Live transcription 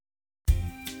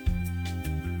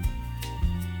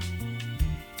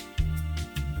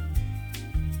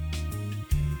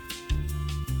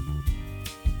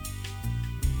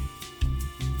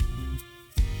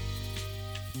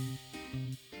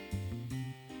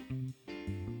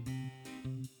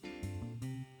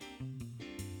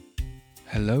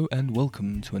Hello and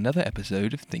welcome to another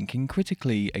episode of Thinking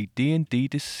Critically, a D&D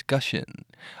discussion,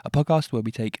 a podcast where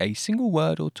we take a single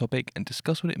word or topic and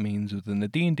discuss what it means within the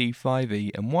D&D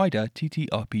 5e and wider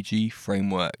TTRPG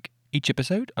framework. Each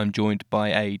episode, I'm joined by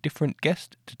a different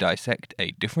guest to dissect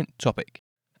a different topic.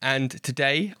 And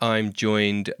today, I'm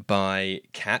joined by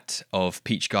Kat of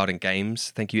Peach Garden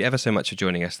Games. Thank you ever so much for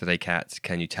joining us today, Kat.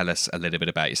 Can you tell us a little bit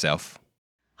about yourself?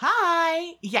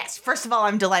 Hi! Yes, first of all,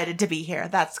 I'm delighted to be here.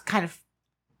 That's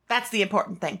the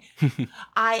important thing.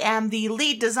 I am the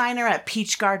lead designer at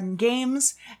Peach Garden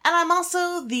Games, and I'm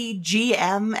also the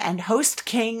GM and host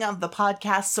king of the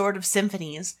podcast Sword of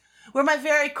Symphonies, where my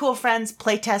very cool friends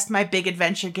playtest my big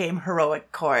adventure game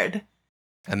Heroic Chord.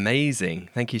 Amazing.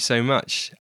 Thank you so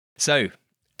much. So,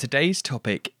 today's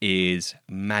topic is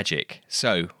magic.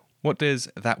 So, what does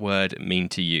that word mean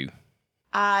to you?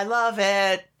 I love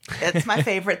it. It's my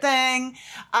favorite thing.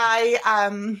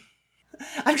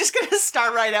 I'm just going to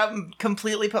start right out and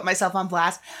completely put myself on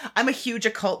blast. I'm a huge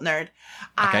occult nerd.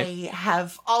 Okay. I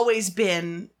have always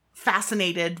been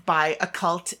fascinated by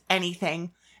occult anything,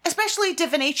 especially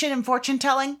divination and fortune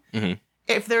telling. Mm-hmm.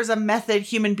 If there's a method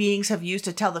human beings have used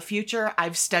to tell the future,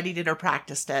 I've studied it or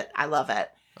practiced it. I love it.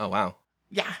 Oh, wow.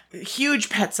 Yeah, huge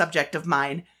pet subject of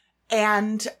mine.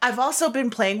 And I've also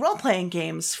been playing role-playing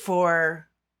games for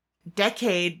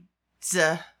decades,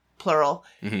 plural.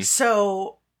 Mm-hmm.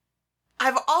 So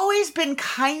I've always been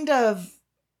kind of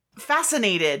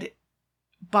fascinated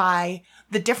by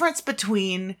the difference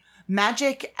between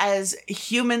magic as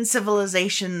human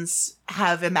civilizations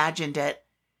have imagined it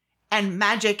and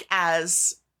magic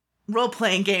as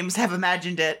role-playing games have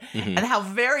imagined it, Mm-hmm. and how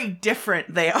very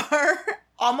different they are.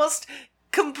 Almost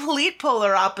complete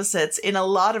polar opposites in a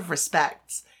lot of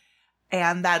respects.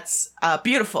 And that's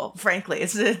beautiful, frankly.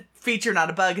 It's a feature, not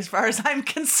a bug, as far as I'm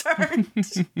concerned.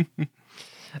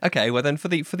 Okay, well then, for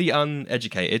the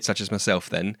uneducated, such as myself,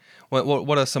 then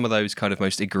what are some of those kind of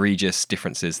most egregious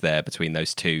differences there between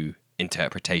those two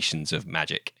interpretations of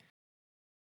magic?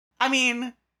 I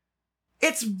mean,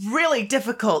 it's really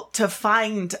difficult to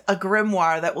find a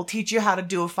grimoire that will teach you how to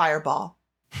do a fireball.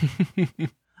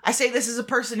 I say this as a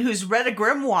person who's read a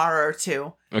grimoire or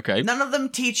two. Okay. None of them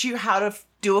teach you how to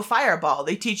do a fireball.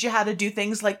 They teach you how to do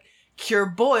things like cure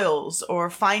boils or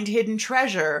find hidden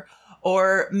treasure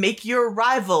or make your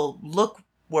rival look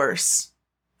worse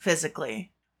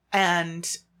physically.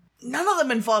 And none of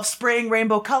them involve spraying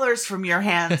rainbow colors from your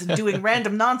hands and doing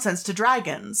random nonsense to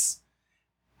dragons.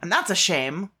 And that's a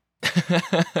shame.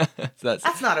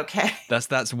 That's not okay.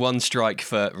 That's one strike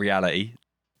for reality.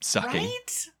 Sucking.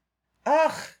 Right?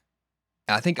 Ugh.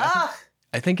 I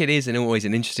think it is always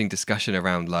an interesting discussion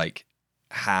around like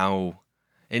how,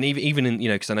 and even in,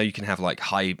 because I know you can have like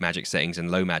high magic settings and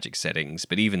low magic settings,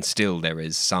 but even still there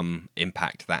is some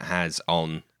impact that has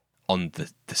on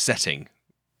the setting,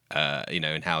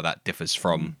 and how that differs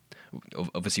from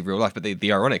obviously real life. But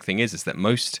the ironic thing is that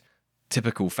most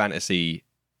typical fantasy,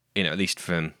 at least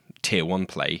from tier 1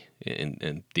 play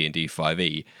in D&D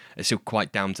 5e, is still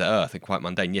quite down to earth and quite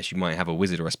mundane. Yes, you might have a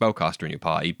wizard or a spellcaster in your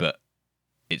party, but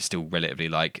it's still relatively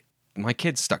like, my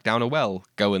kid's stuck down a well.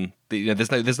 Go and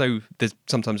there's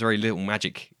sometimes very little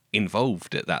magic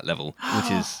involved at that level,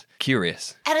 which is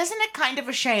curious. And isn't it kind of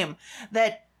a shame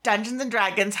that Dungeons and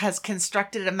Dragons has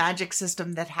constructed a magic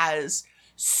system that has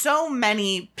so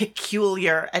many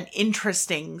peculiar and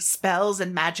interesting spells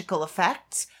and magical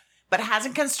effects, but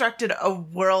hasn't constructed a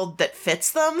world that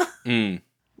fits them? Mm.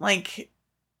 Like,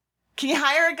 can you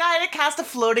hire a guy to cast a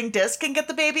floating disc and get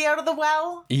the baby out of the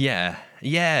well? Yeah.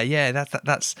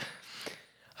 That's.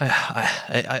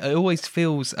 I always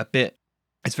feels a bit.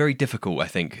 It's very difficult, I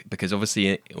think, because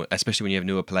obviously, especially when you have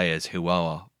newer players who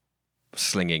are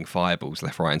slinging fireballs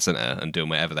left, right, and center and doing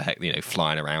whatever the heck,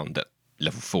 flying around at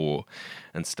level 4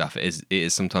 and stuff. It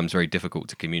is sometimes very difficult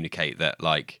to communicate that,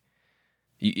 like.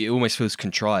 It almost feels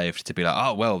contrived to be like,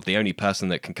 oh, well, the only person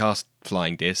that can cast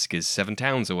Flying Disc is 7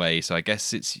 towns away, so I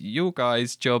guess it's your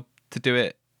guys' job to do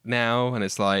it now. And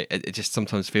it's like, it just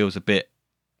sometimes feels a bit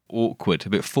awkward, a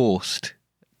bit forced,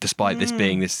 despite this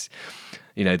being this,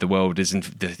 the world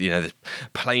isn't, the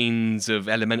planes of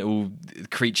elemental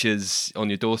creatures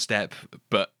on your doorstep,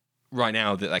 but right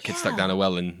now that kid's stuck down a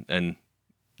well and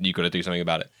you got to do something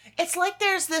about it. It's like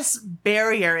there's this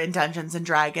barrier in Dungeons and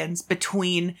Dragons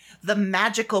between the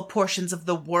magical portions of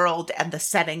the world and the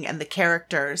setting and the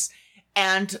characters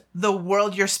and the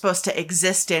world you're supposed to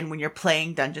exist in when you're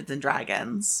playing Dungeons and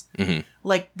Dragons. Mm-hmm.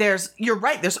 Like you're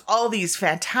right, there's all these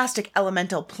fantastic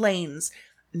elemental planes,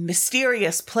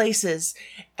 mysterious places,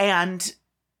 and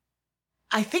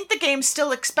I think the game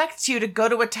still expects you to go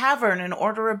to a tavern and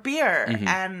order a beer,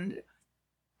 and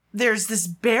there's this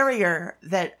barrier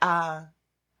that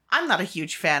I'm not a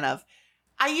huge fan of.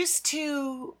 I used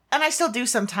to, and I still do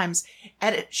sometimes,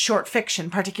 edit short fiction,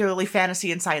 particularly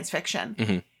fantasy and science fiction.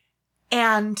 Mm-hmm.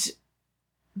 And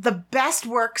the best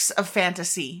works of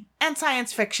fantasy and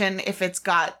science fiction, if it's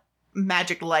got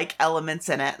magic-like elements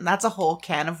in it, and that's a whole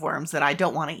can of worms that I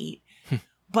don't want to eat.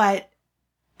 But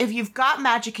if you've got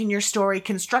magic in your story,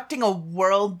 constructing a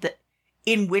world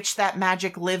in which that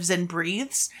magic lives and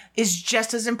breathes is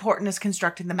just as important as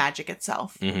constructing the magic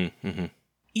itself. Mm-hmm. Mm-hmm.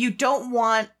 You don't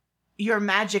want your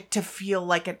magic to feel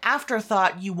like an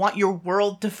afterthought. You want your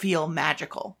world to feel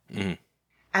magical. Mm-hmm.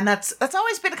 And that's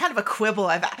always been kind of a quibble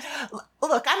I've had.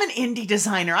 Look, I'm an indie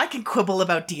designer. I can quibble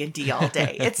about D&D all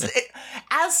day.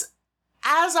 As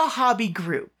a hobby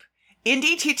group,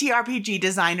 indie TTRPG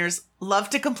designers love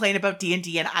to complain about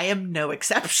D&D, and I am no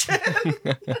exception.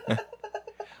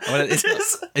 Well,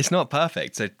 it's not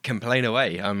perfect, so complain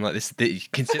away. I'm like,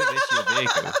 consider this your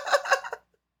vehicle.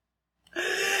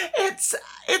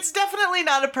 It's definitely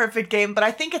not a perfect game, but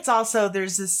I think it's also,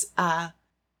 there's this, how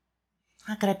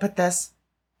can I put this?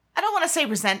 I don't want to say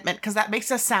resentment, because that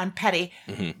makes us sound petty,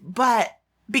 but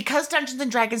because Dungeons and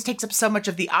Dragons takes up so much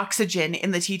of the oxygen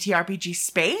in the TTRPG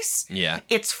space,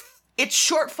 its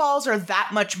shortfalls are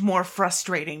that much more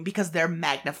frustrating because they're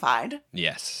magnified.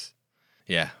 Yes.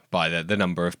 Yeah, by the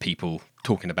number of people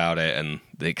talking about it and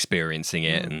experiencing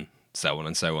it and so on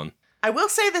and so on. I will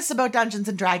say this about Dungeons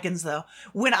and Dragons, though.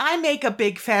 When I make a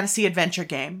big fantasy adventure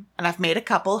game, and I've made a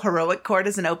couple, Heroic Court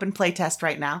is an open playtest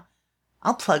right now.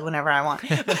 I'll plug whenever I want.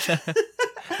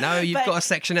 No, you've got a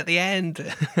section at the end.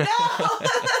 No!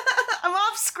 I'm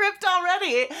off script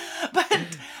already. But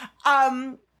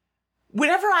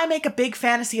whenever I make a big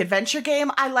fantasy adventure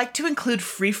game, I like to include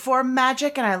freeform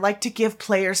magic, and I like to give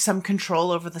players some control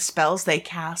over the spells they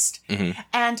cast. Mm-hmm.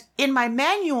 And in my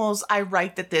manuals, I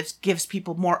write that this gives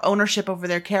people more ownership over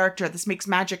their character. This makes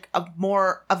magic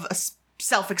more of a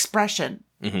self-expression.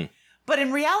 Mm-hmm. But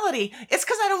in reality, it's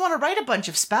because I don't want to write a bunch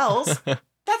of spells.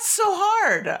 That's so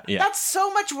hard. Yeah. That's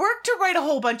so much work to write a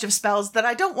whole bunch of spells that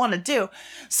I don't want to do.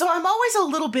 So I'm always a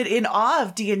little bit in awe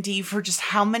of D&D for just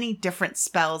how many different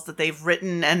spells that they've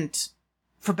written and,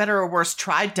 for better or worse,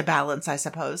 tried to balance, I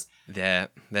suppose. There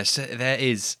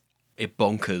is a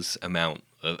bonkers amount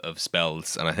of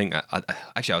spells. And I think,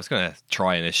 I was going to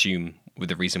try and assume with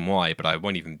the reason why, but I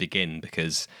won't even begin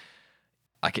because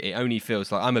it only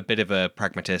feels like I'm a bit of a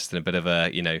pragmatist and a bit of a,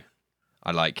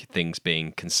 I like things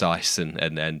being concise and I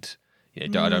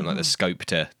don't like the scope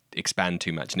to expand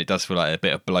too much, and it does feel like a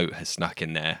bit of bloat has snuck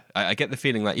in there. I get the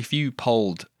feeling like if you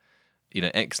polled,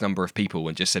 X number of people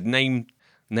and just said name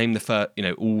the first,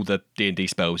 all the D&D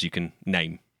spells you can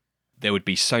name, there would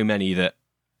be so many that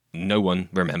no one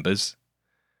remembers.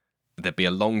 There'd be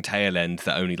a long tail end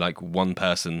that only like one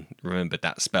person remembered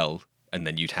that spell, and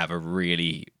then you'd have a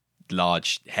really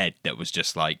large head that was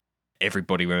just like,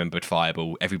 everybody remembered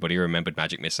Fireball, everybody remembered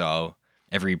Magic Missile,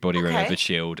 everybody remembered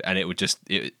Shield, and it would just...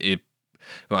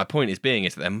 my point is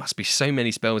that there must be so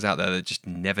many spells out there that just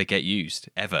never get used,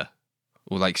 ever.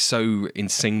 Or like so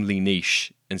insanely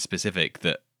niche and specific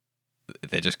that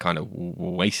they're just kind of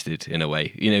wasted in a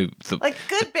way. Like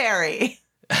Goodberry.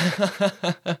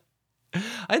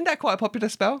 Isn't that quite a popular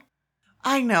spell?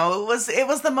 I know. It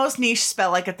was the most niche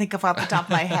spell I could think of off the top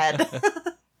of my head.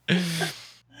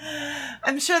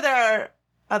 I'm sure there are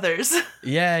others.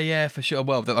 Yeah, for sure.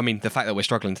 Well, the fact that we're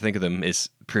struggling to think of them is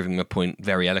proving a point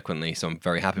very eloquently, so I'm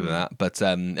very happy with that. But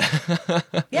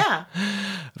yeah.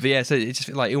 But yeah, so it's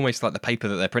just like almost like the paper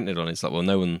that they're printed on. It's like, well,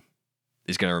 no one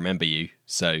is going to remember you,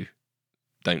 so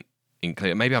don't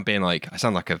include it. Maybe I'm being like, I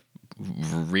sound like a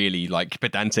really like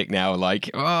pedantic now,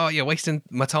 like, oh, you're wasting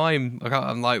my time.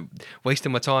 I'm like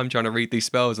wasting my time trying to read these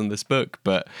spells in this book,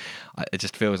 but it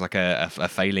just feels like a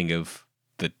failing of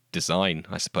the design,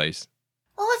 I suppose.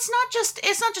 Well, it's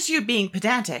not just you being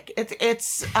pedantic.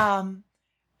 It's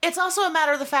also a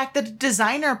matter of the fact that a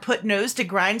designer put nose to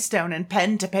grindstone and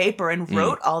pen to paper and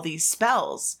wrote all these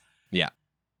spells. Yeah.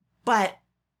 But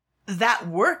that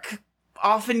work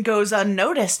often goes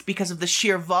unnoticed because of the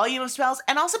sheer volume of spells,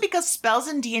 and also because spells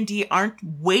in D&D aren't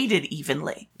weighted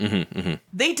evenly. Mm-hmm, mm-hmm.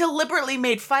 They deliberately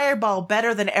made Fireball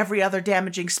better than every other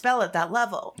damaging spell at that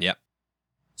level. Yep.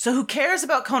 So who cares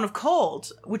about Cone of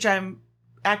Cold, which I'm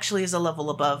actually is a level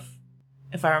above,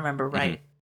 if I remember right. Mm-hmm.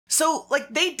 So,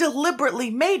 they deliberately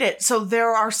made it so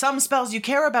there are some spells you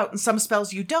care about and some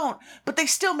spells you don't, but they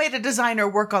still made a designer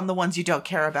work on the ones you don't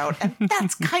care about, and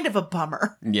that's kind of a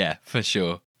bummer. Yeah, for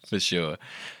sure. For sure.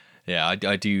 Yeah,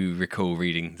 I do recall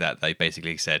reading that they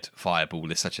basically said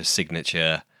Fireball is such a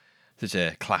signature, such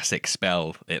a classic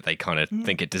spell that they kind of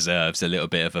think it deserves a little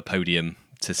bit of a podium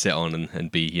to sit on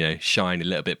and be, shine a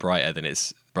little bit brighter than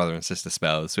its brother and sister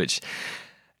spells, which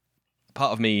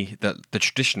part of me, the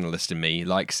traditionalist in me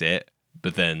likes it,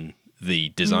 but then the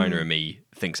designer in me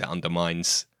thinks it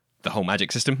undermines the whole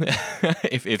magic system.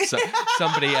 if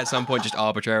somebody at some point just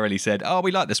arbitrarily said, oh,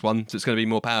 we like this one, so it's going to be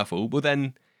more powerful, well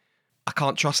then I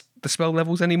can't trust the spell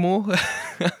levels anymore.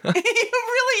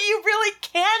 You really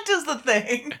can't is the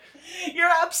thing.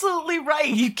 You're absolutely right.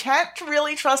 You can't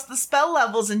really trust the spell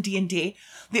levels in D&D.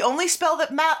 The only spell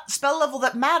level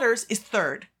that matters is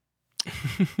third.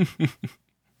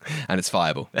 And it's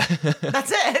fireball.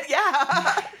 That's it.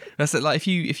 Yeah. That's it. Like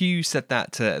if you said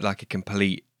that to like a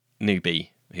complete newbie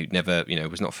who'd never,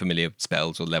 was not familiar with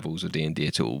spells or levels of D&D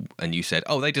at all, and you said,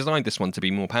 "Oh, they designed this one to be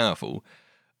more powerful,"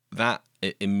 that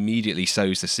it immediately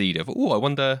sows the seed of, "Oh, I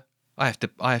wonder. I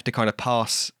have to kind of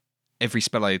pass every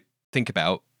spell I think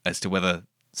about as to whether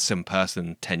some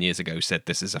person 10 years ago said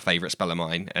this is a favorite spell of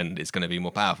mine and it's going to be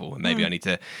more powerful, and maybe I need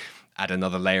to add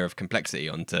another layer of complexity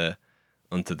onto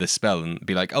this spell and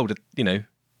be like, oh,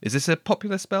 is this a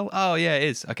popular spell? Oh, yeah, it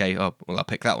is. Okay, well, I'll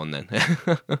pick that one then."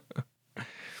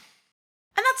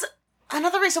 And that's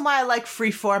another reason why I like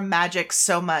freeform magic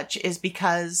so much, is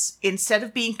because instead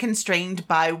of being constrained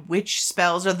by which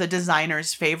spells are the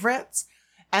designer's favorites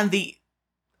and the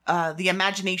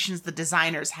imaginations the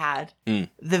designers had,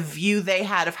 the view they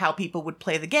had of how people would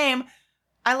play the game,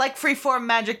 I like freeform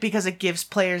magic because it gives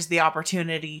players the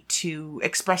opportunity to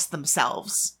express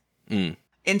themselves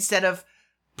instead of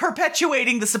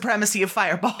perpetuating the supremacy of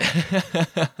Fireball.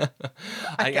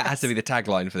 I think that has to be the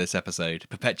tagline for this episode: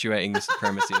 perpetuating the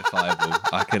supremacy of Fireball.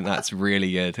 I think that's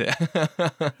really good.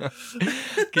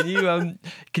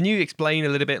 Can you explain a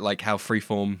little bit like how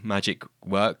freeform magic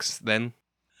works then?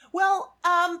 Well,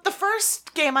 the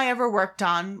first game I ever worked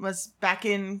on was back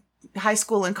in high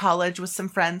school and college with some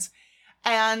friends,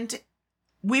 and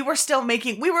we were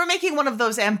making one of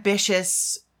those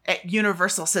ambitious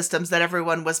universal systems that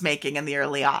everyone was making in the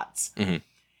early aughts. Mm-hmm.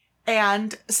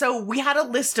 And so we had a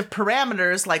list of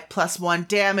parameters like +1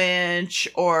 damage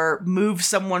or move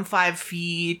someone 5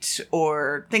 feet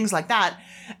or things like that.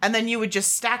 And then you would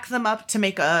just stack them up to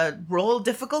make a roll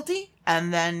difficulty,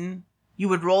 and then you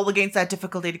would roll against that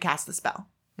difficulty to cast the spell.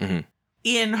 Mm-hmm.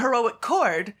 In Heroic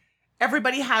Chord,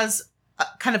 everybody has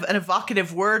kind of an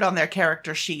evocative word on their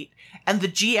character sheet, and the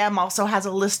GM also has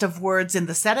a list of words in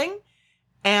the setting,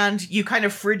 and you kind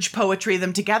of fridge poetry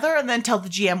them together and then tell the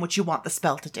GM what you want the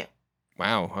spell to do.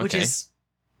 Wow, okay. Which is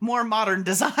more modern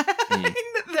design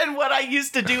than what I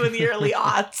used to do in the early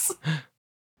aughts.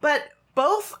 But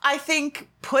both, I think,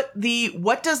 put the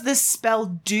what does this spell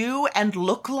do and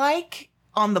look like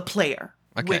on the player,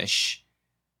 which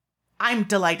I'm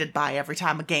delighted by every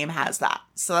time a game has that.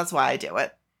 So that's why I do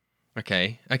it.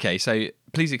 Okay. So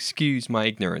please excuse my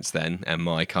ignorance then and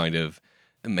my kind of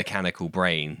mechanical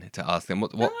brain to ask them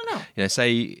what no.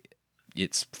 Say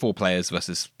it's 4 players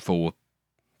versus 4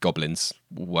 goblins,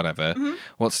 whatever. Mm-hmm.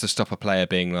 What's to stop a player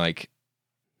being like,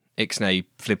 Ixnay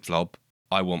flip-flop,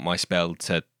 I want my spell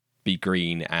to be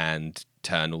green and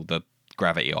turn all the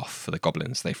gravity off for the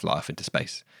goblins. They fly off into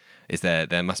space. Is there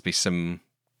must be some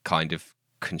kind of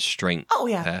constraint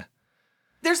there?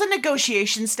 There's a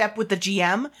negotiation step with the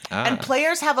GM, and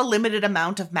players have a limited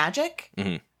amount of magic,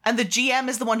 and the GM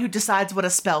is the one who decides what a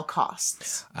spell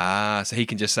costs. So he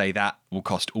can just say that will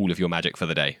cost all of your magic for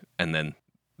the day, and then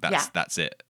that's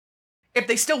it. If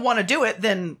they still want to do it,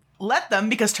 then let them,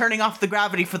 because turning off the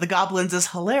gravity for the goblins is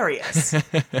hilarious. And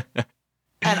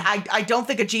I don't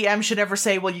think a GM should ever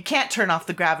say, well, you can't turn off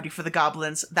the gravity for the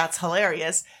goblins. That's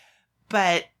hilarious.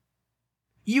 But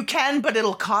you can, but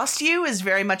it'll cost you, is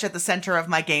very much at the center of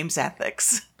my game's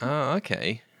ethics. Oh,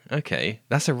 okay.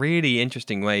 That's a really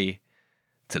interesting way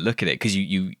to look at it, because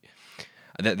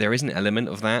there is an element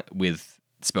of that with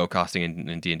spellcasting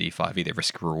in D&D 5, either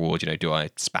risk or reward. Do I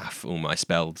spaff all my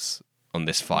spells on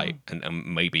this fight and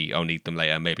maybe I'll need them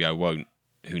later, maybe I won't,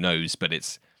 who knows, but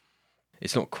it's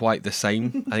not quite the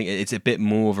same. I think it's a bit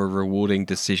more of a rewarding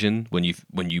decision when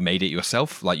you made it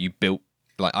yourself, like you built.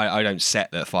 Like I don't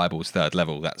set that Fireball's 3rd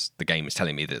level. That's the game is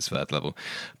telling me that it's 3rd level,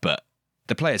 but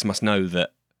the players must know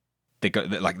that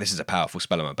this is a powerful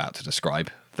spell I'm about to describe.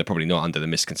 They're probably not under the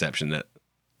misconception that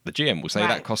the GM will say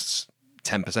that costs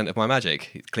 10% of my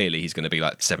magic. Clearly, he's going to be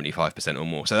like 75% or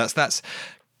more. So that's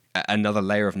another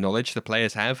layer of knowledge the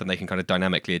players have, and they can kind of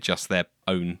dynamically adjust their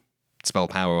own spell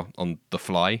power on the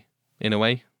fly in a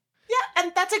way. Yeah,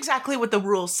 and that's exactly what the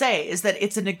rules say, is that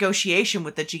it's a negotiation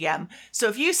with the GM. So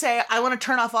if you say, I want to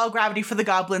turn off all gravity for the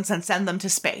goblins and send them to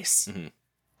space, and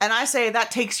I say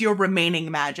that takes your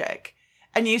remaining magic,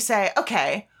 and you say,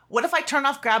 okay, what if I turn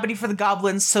off gravity for the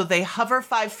goblins so they hover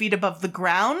 5 feet above the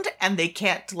ground and they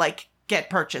can't, like, get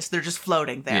purchased? They're just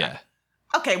floating there. Yeah.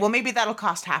 Okay, well, maybe that'll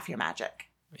cost half your magic.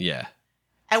 Yeah.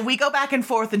 And we go back and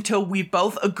forth until we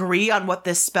both agree on what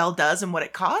this spell does and what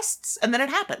it costs, and then it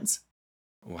happens.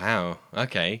 Wow.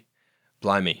 Okay.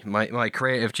 Blimey. My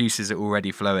creative juices are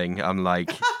already flowing. I'm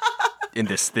like, in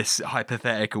this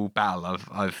hypothetical battle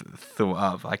I've thought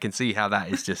of. I can see how that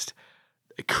is just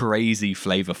crazy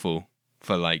flavorful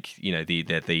for, like, you know,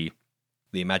 the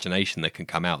imagination that can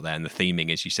come out there, and the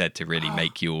theming, as you said, to really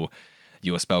make your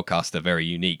spellcaster very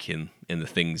unique in the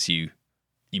things you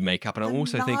make up. And I'm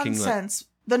also thinking, like,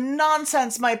 the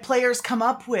nonsense my players come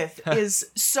up with is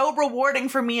so rewarding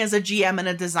for me as a GM and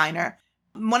a designer.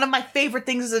 One of my favorite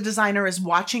things as a designer is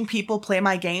watching people play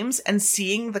my games and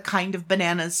seeing the kind of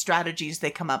bananas strategies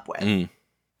they come up with.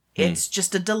 It's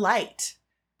just a delight.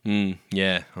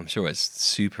 Yeah, I'm sure it's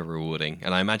super rewarding.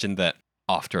 And I imagine that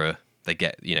after they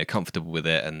get, you know, comfortable with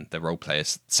it and the role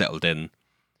players settled in,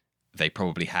 they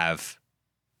probably have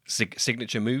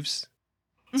signature moves.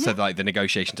 So, like, the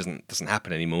negotiation doesn't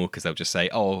happen anymore, because they'll just say,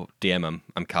 "Oh, DM,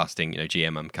 I'm casting, you know,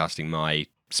 GM, I'm casting my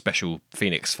special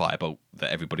Phoenix Firebolt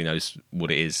that everybody knows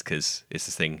what it is because it's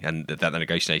this thing," and that the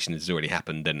negotiation has already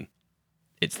happened, and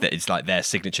it's like their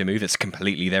signature move. It's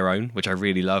completely their own, which I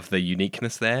really love the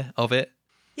uniqueness there of it.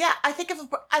 Yeah, I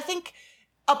think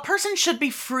a person should be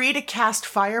free to cast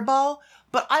Fireball,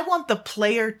 but I want the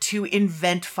player to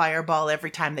invent Fireball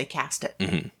every time they cast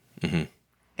it.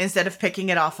 Instead of picking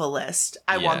it off a list,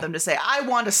 I want them to say, I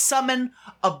want to summon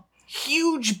a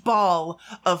huge ball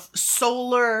of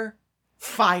solar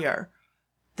fire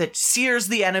that sears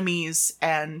the enemies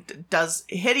and does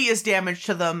hideous damage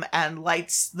to them and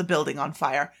lights the building on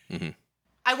fire.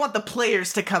 I want the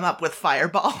players to come up with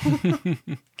Fireball.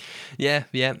 Yeah,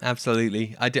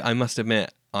 absolutely. I must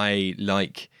admit, I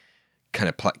like kind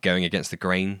of going against the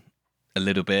grain a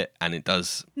little bit, and it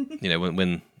does, you know,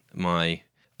 when my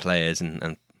players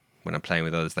and when I'm playing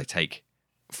with others, they take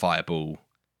Fireball,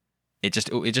 it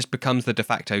just becomes the de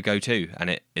facto go-to, and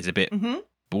it is a bit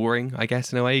boring, I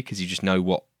guess, in a way, because you just know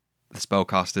what the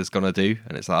spellcaster's gonna do,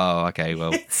 and it's like, oh, okay,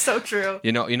 well, It's so true.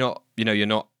 you're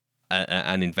not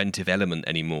an inventive element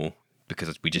anymore,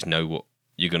 because we just know what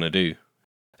you're gonna do.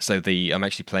 So I'm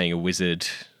actually playing a wizard.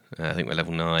 I think we're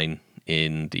level 9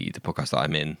 in the podcast that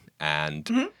I'm in,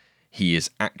 and he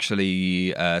is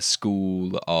actually a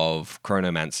school of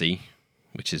chronomancy,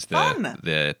 which is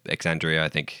the Exandria, I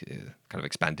think, kind of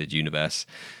expanded universe.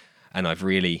 And I've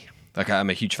really, like, I'm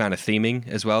a huge fan of theming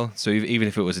as well. So even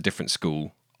if it was a different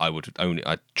school,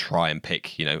 I'd try and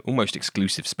pick, you know, almost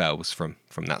exclusive spells from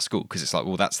that school, because it's like,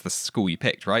 well, that's the school you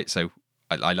picked, right? So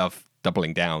I love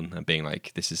doubling down and being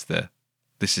like, this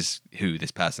is who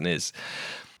this person is.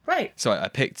 Right. So I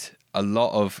picked a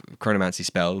lot of chronomancy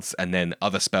spells, and then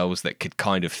other spells that could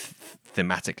kind of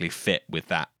thematically fit with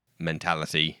that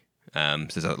mentality.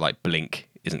 So like Blink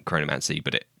isn't chronomancy,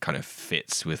 but it kind of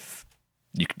fits with,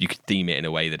 you could theme it in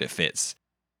a way that it fits,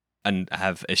 and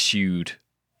have eschewed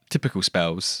typical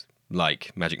spells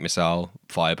like Magic Missile,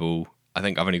 Fireball. I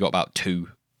think I've only got about 2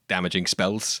 damaging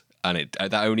spells, and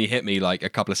that only hit me like a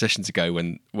couple of sessions ago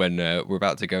when we're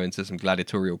about to go into some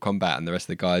gladiatorial combat, and the rest of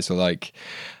the guys are like,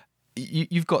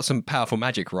 you've got some powerful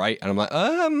magic, right? And I'm like,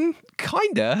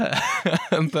 kinda,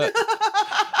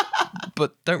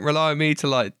 but don't rely on me to,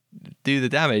 like, do the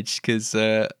damage, because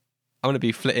I want to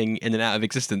be flitting in and out of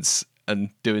existence and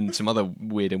doing some other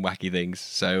weird and wacky things.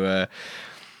 So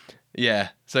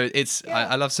so it's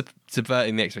I love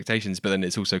subverting the expectations, but then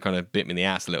it's also kind of bit me in the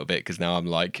ass a little bit, because now I'm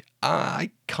like,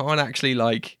 I can't actually,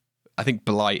 like, I think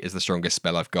Blight is the strongest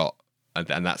spell I've got,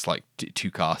 and that's like 2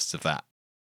 casts of that,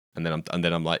 and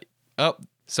then I'm like, oh,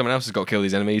 someone else has got to kill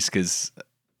these enemies, because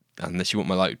unless you want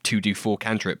my, like, 2d4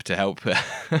 cantrip to help.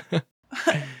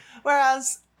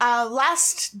 Whereas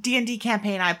last D&D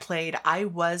campaign I played, I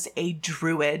was a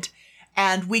druid,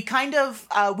 and we kind of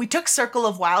we took Circle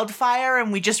of Wildfire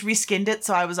and we just reskinned it,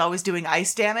 so I was always doing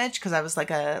ice damage because I was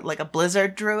like a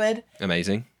blizzard druid.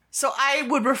 Amazing. So I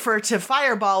would refer to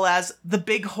Fireball as the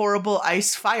big horrible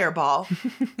ice fireball,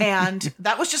 and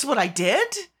that was just what I did,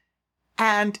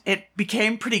 and it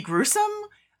became pretty gruesome,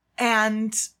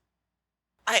 and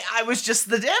I was just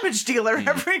the damage dealer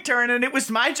every turn, and it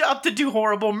was my job to do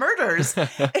horrible murders.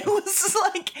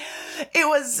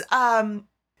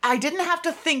 I didn't have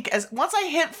to think, once I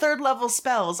hit 3rd level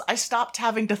spells, I stopped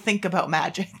having to think about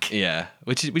magic. Yeah,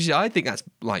 which is I think that's,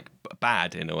 like,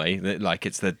 bad in a way. Like,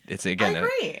 it's again, I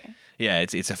agree.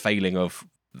 It's a failing of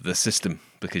the system,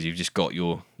 because you've just got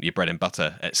your bread and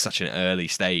butter at such an early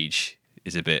stage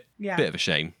is a bit of a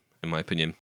shame, in my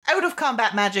opinion. out of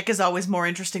combat magic is always more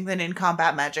interesting than in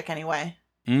combat magic anyway.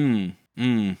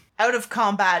 Out of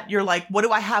combat, you're like, what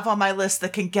do I have on my list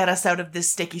that can get us out of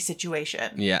this sticky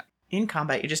situation? Yeah. In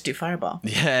combat, you just do fireball.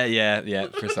 Yeah,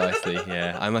 precisely.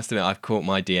 Yeah, I must admit, I've caught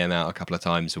my DM out a couple of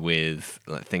times with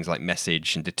things like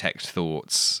message and detect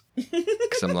thoughts.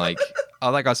 Because I'm like,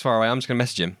 oh, that guy's far away. I'm just going to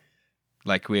message him.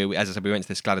 Like as I said, we went to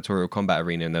this gladiatorial combat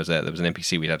arena, and there was an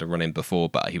NPC we'd had to run in before,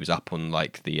 but he was up on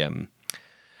like the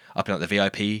up in like the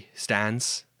VIP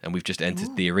stands, and we've just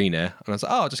entered the arena, and I was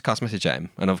like, oh, I'll just cast message at him,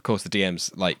 and of course the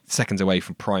DM's like seconds away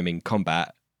from priming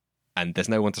combat, and there's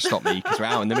no one to stop me because we're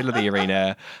out in the middle of the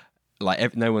arena.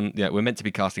 Like no one, we're meant to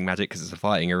be casting magic because it's a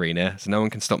fighting arena, so no one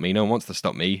can stop me. No one wants to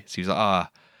stop me. So he was like,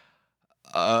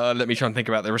 let me try and think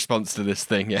about the response to this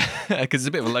thing. Yeah, because it's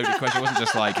a bit of a loaded question. It wasn't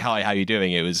just like, hi, how you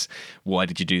doing? It was, why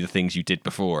did you do the things you did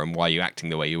before, and why are you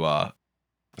acting the way you are?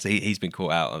 So he's been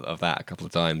caught out of that a couple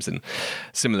of times, and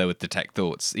similar with detect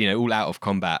thoughts. All out of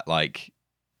combat, like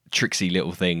tricksy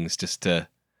little things just to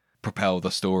propel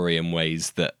the story in ways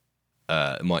that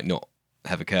might not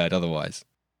have occurred otherwise.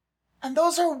 And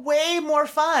those are way more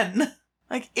fun.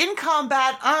 Like, in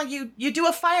combat, you do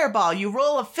a fireball, you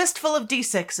roll a fistful of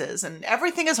d6s, and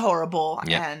everything is horrible,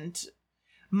 and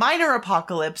minor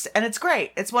apocalypse, and it's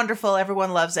great. It's wonderful,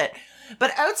 everyone loves it.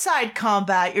 But outside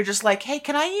combat, you're just like, hey,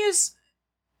 can I use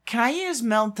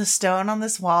melt the stone on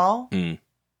this wall?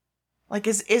 Like,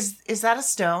 is that a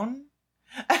stone?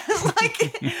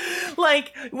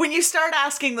 like when you start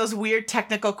asking those weird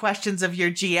technical questions of your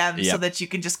GM so that you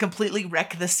can just completely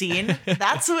wreck the scene,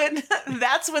 that's when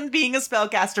being a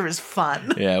spellcaster is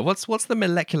fun. Yeah, what's the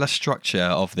molecular structure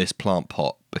of this plant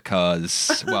pot?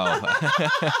 Because, well,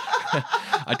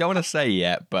 I don't want to say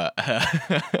yet, but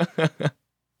I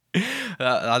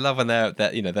love when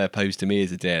they're posed to me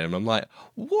as a DM, and I'm like,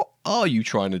 what are you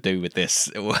trying to do with this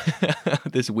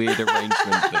this weird arrangement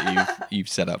that you've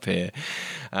set up here?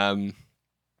 And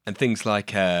things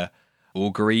like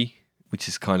augury, which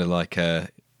is kind of like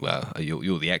well,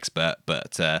 you're the expert,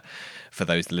 but for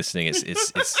those listening, it's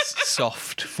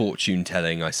soft fortune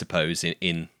telling, I suppose.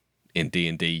 In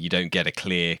D&D, you don't get a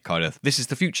clear kind of this is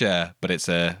the future, but it's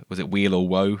was it weal or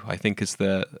woe? I think is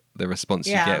the response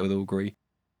you get with augury,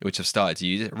 which I've started to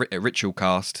use a ritual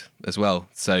cast as well.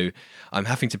 So I'm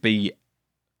having to be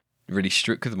really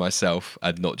strict with myself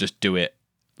and not just do it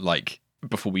like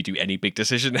before we do any big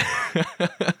decision.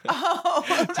 Oh,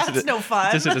 that's no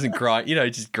fun. Just so it doesn't grind,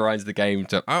 just grinds the game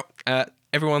to,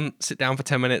 everyone sit down for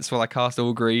 10 minutes while I cast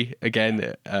augury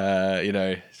again.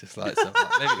 It's just like,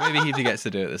 maybe he gets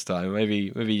to do it this time.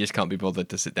 Maybe you just can't be bothered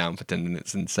to sit down for 10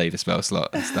 minutes and save a spell slot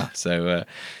and stuff. So,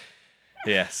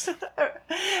 yes.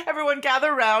 Everyone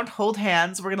gather around, hold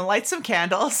hands. We're going to light some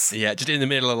candles. Yeah, just in the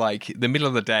middle of the middle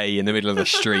of the day, in the middle of the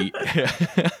street.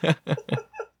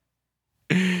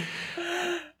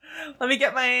 Let me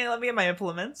get my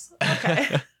implements.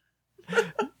 Okay.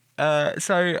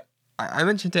 So I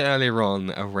mentioned it earlier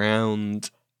on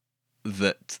around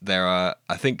that there are,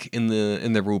 I think in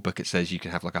the rule book it says you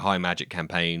can have like a high magic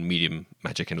campaign, medium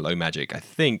magic, and low magic. I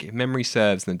think if memory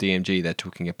serves in the DMG, they're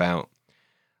talking about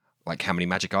like how many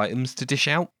magic items to dish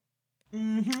out.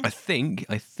 Mm-hmm. I think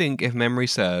if memory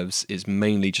serves is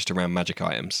mainly just around magic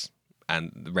items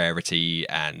and the rarity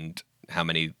and how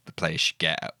many the players should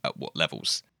get at what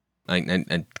levels.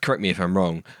 And correct me if I'm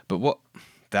wrong, but what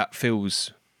that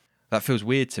feels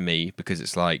weird to me, because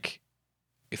it's like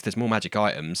if there's more magic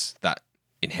items, that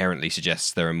inherently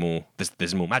suggests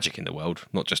there's more magic in the world,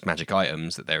 not just magic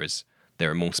items. That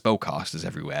there are more spellcasters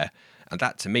everywhere, and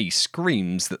that to me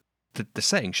screams that the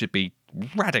setting should be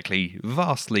radically,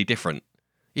 vastly different,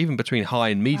 even between high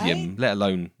and medium, right? Let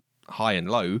alone high and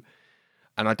low.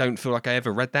 And I don't feel like I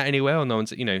ever read that anywhere, or no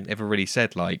one's ever really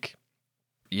said like,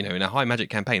 in a high magic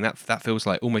campaign, that feels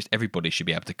like almost everybody should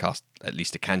be able to cast at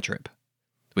least a cantrip,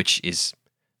 which is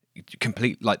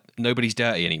complete, like nobody's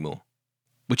dirty anymore,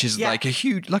 which is like a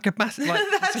huge, like a massive, like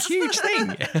it's a huge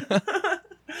thing.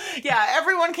 Yeah,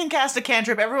 everyone can cast a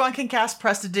cantrip. Everyone can cast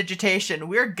prestidigitation.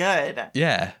 We're good.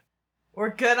 Yeah.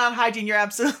 We're good on hygiene. You're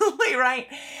absolutely right.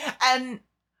 And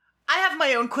I have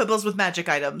my own quibbles with magic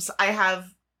items. I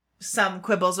have some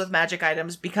quibbles with magic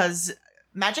items because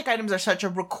magic items are such a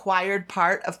required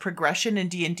part of progression in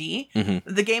D&D.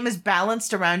 Mm-hmm. The game is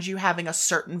balanced around you having a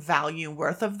certain value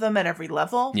worth of them at every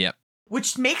level. Yep.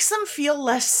 Which makes them feel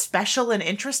less special and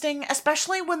interesting,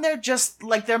 especially when they're just,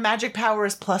 like, their magic power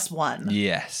is +1.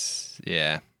 Yes.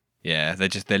 Yeah. Yeah.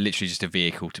 They're literally just a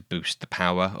vehicle to boost the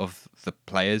power of the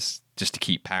players, just to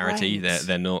keep parity. Right.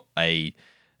 They're not a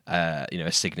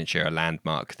signature, a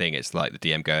landmark thing. It's like the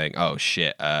DM going, oh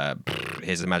shit,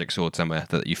 here's a magic sword somewhere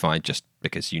that you find just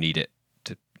because you need it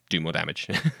to do more damage.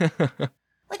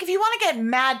 Like, if you want to get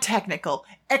mad technical,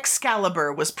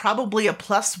 Excalibur was probably a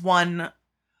 +1.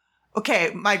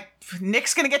 Okay,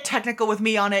 Nick's gonna get technical with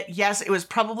me on it. Yes, it was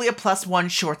probably a +1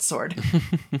 short sword.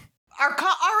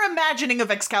 Our imagining of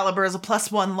Excalibur is a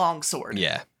 +1 long sword.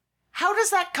 Yeah. How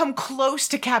does that come close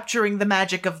to capturing the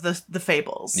magic of the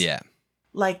fables? Yeah.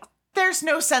 Like, there's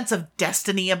no sense of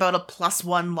destiny about a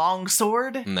 +1 long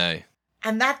sword. No.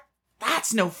 And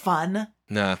that's no fun.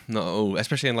 No, not at all.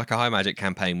 Especially in like a high magic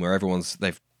campaign where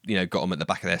they've got them at the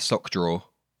back of their sock drawer.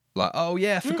 Like, oh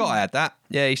yeah, I forgot I had that.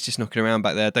 Yeah, he's just knocking around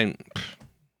back there.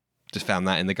 Just found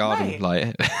that in the garden.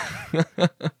 Right. Like,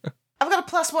 I've got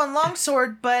a +1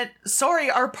 longsword, but sorry,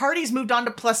 our party's moved on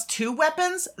to +2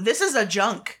 weapons. This is a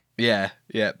junk.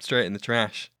 yeah, straight in the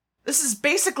trash. This is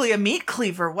basically a meat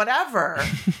cleaver, whatever.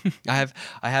 I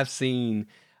have seen,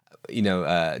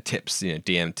 tips,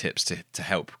 DM tips to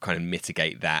help kind of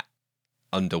mitigate that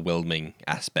underwhelming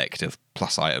aspect of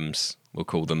plus items, we'll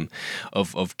call them,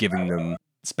 of giving them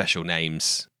special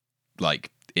names. Like,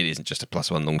 it isn't just a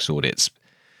 +1 longsword, it's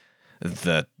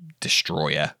the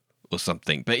Destroyer or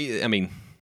something. But I mean,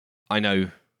 I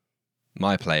know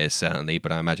my players certainly,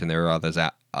 but I imagine there are others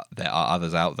out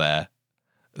there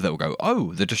that will go,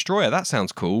 oh, the Destroyer, that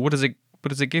sounds cool. What does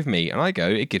it give me? And I go,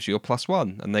 it gives you a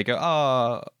 +1. And they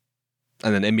go,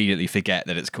 and then immediately forget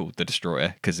that it's called the Destroyer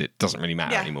because it doesn't really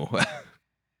matter anymore.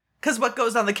 Because what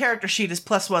goes on the character sheet is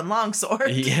 +1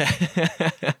 longsword. Yeah.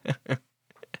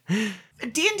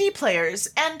 D&D players,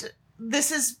 and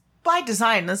this is by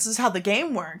design, this is how the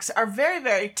game works, are very,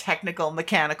 very technical,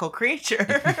 mechanical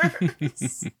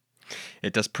creatures.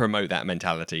 It does promote that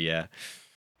mentality, yeah.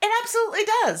 It absolutely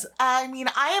does. I mean,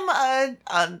 I am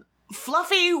a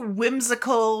fluffy,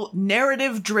 whimsical,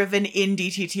 narrative-driven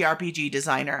indie TTRPG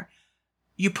designer.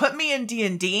 You put me in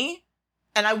D&D,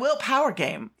 and I will power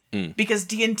game, because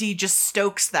D&D just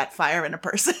stokes that fire in a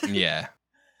person. Yeah.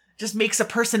 Just makes a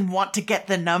person want to get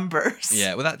the numbers.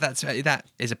 Yeah, well, that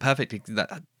is a perfect...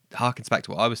 That harkens back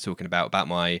to what I was talking about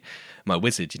my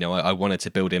wizard. I wanted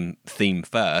to build him theme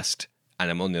first, and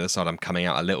I'm on the other side, I'm coming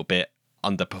out a little bit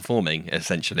underperforming,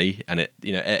 essentially. And it,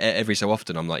 every so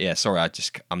often I'm like, yeah, sorry,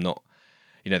 I'm not...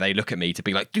 they look at me to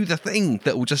be like, do the thing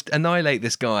that will just annihilate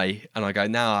this guy. And I go,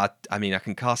 no, I mean, I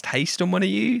can cast haste on one of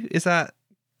you. Is that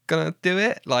gonna do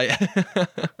it? Like...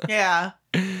 Yeah.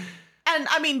 And,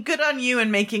 I mean, good on you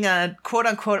in making a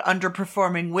quote-unquote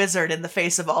underperforming wizard in the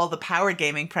face of all the power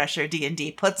gaming pressure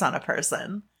D&D puts on a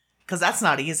person. Because that's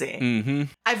not easy. Mm-hmm.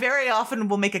 I very often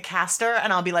will make a caster,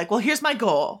 and I'll be like, well, here's my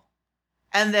goal.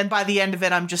 And then by the end of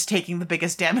it, I'm just taking the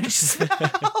biggest damage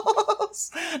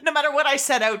spells. No matter what I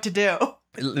set out to do.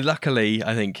 Luckily,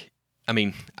 I think... I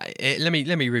mean, let me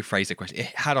rephrase the question.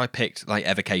 Had I picked, like,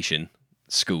 Evocation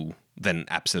School, then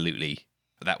absolutely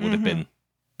that would have been...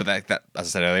 But that, as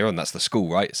I said earlier on, that's the school,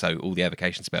 right? So all the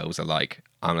evocation spells are like,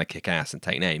 I'm going to kick ass and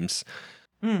take names.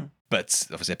 But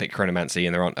obviously I picked Chronomancy,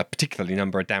 and there aren't a particularly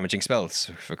number of damaging spells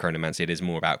for Chronomancy. It is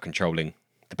more about controlling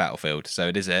the battlefield. So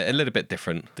it is a little bit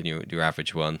different than your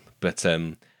average one. But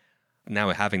now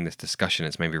we're having this discussion,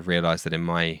 it's made me realise that in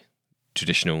my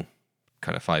traditional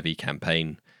kind of 5e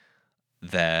campaign,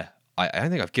 I don't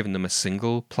think I've given them a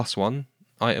single +1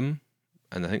 item.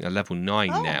 And I think they're level 9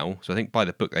 now. So I think by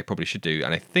the book they probably should do.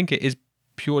 And I think it is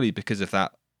purely because of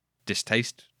that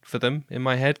distaste for them in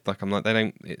my head. Like, I'm like,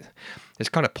 it's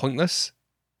kind of pointless.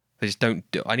 They just don't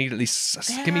do... I need at least...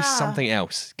 Give me something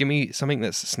else. Give me something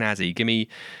that's snazzy. Give me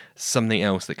something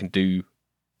else that can do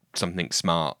something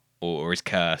smart or is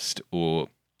cursed or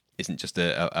isn't just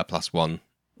a +1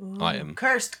 item.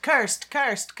 Cursed.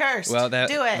 Well,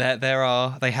 do it.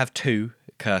 They have 2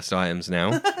 cursed items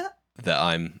now. That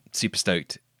I'm super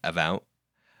stoked about,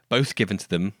 both given to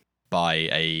them by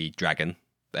a dragon,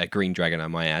 a green dragon, I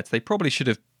might add. They probably should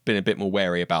have been a bit more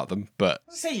wary about them, but...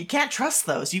 Say, you can't trust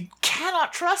those. You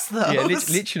cannot trust those. Yeah,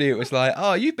 literally it was like,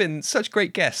 oh, you've been such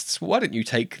great guests. Why don't you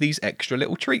take these extra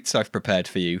little treats I've prepared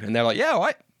for you? And they're like, yeah, all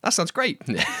right, that sounds great.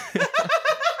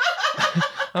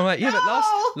 I'm like, yeah, but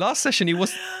last session he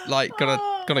was like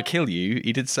gonna kill you.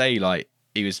 He did say like,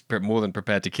 he was more than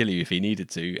prepared to kill you if he needed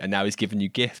to, and now he's giving you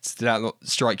gifts. Did that not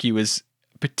strike you as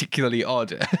particularly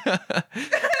odd? It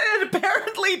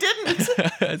apparently didn't.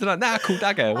 It's like, nah, cool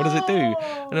dagger. What does it do?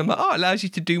 And I'm like, oh, it allows you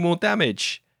to do more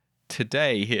damage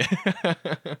today.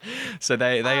 So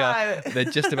they're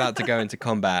just about to go into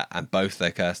combat, and both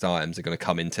their cursed items are going to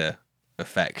come into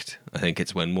effect. I think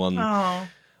it's when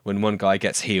one guy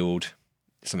gets healed,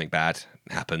 something bad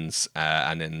happens,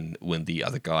 and then when the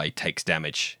other guy takes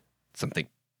damage, something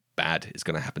bad is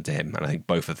going to happen to him. And I think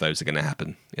both of those are going to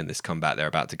happen in this combat they're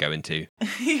about to go into.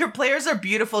 Your players are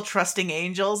beautiful, trusting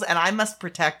angels, and I must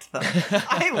protect them.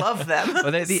 I love them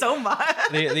so much.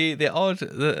 The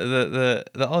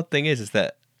odd thing is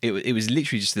that it was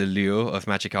literally just the lure of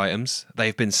magic items.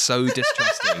 They've been so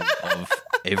distrusting of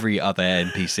every other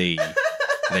NPC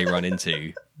they run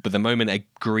into. But the moment a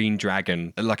green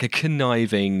dragon, like a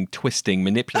conniving, twisting,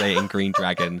 manipulating green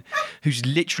dragon, who's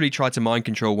literally tried to mind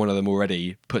control one of them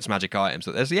already, puts magic items,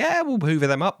 that there's, we'll hoover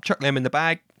them up, chuck them in the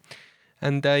bag,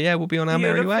 and we'll be on our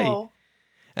merry way.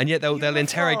 And yet they'll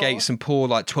interrogate some poor,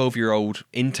 like, 12-year-old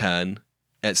intern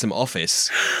at some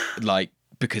office, like,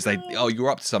 because you're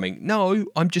up to something. No,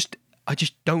 I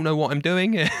just don't know what I'm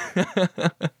doing.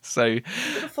 So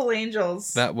beautiful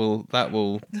angels. That will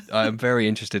I'm very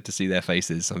interested to see their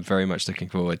faces. I'm very much looking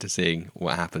forward to seeing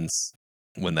what happens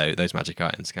when those magic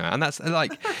items come out. And that's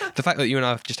like the fact that you and I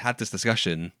have just had this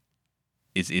discussion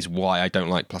is why I don't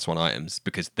like +1 items,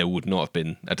 because there would not have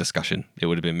been a discussion. It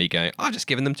would have been me going, I've just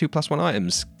given them 2 +1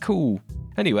 items. Cool.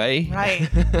 Anyway. Right.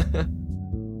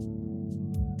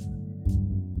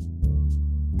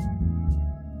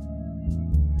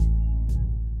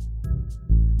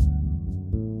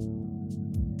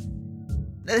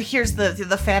 Here's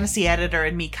the fantasy editor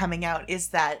in me coming out, is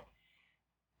that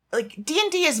like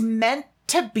D&D is meant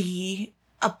to be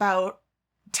about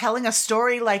telling a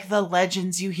story like the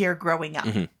legends you hear growing up,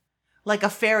 like a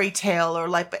fairy tale or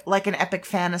like an epic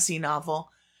fantasy novel.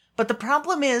 But the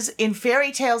problem is, in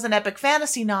fairy tales and epic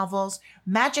fantasy novels,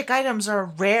 magic items are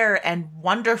rare and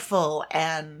wonderful,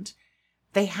 and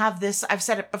they have this, I've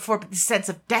said it before, but this sense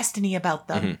of destiny about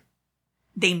them.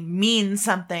 They mean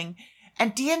something.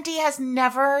 And D&D has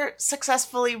never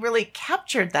successfully really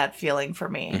captured that feeling for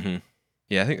me.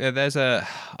 Yeah, I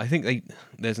think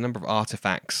there's a number of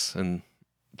artifacts, and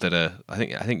that are I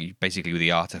think basically with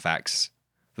the artifacts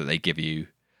that they give you,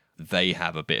 they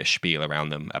have a bit of spiel around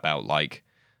them about like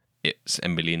it's a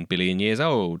million billion years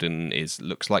old and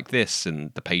looks like this,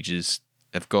 and the pages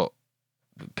have got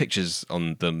pictures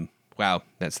on them. Wow,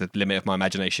 that's the limit of my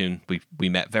imagination. We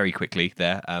met very quickly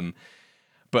there.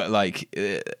 But like.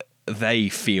 They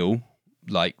feel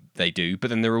like they do, but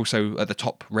then they're also at the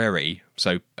top rarity.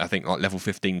 So I think like level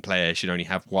 15 players should only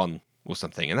have one or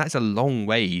something, and that's a long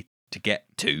way to get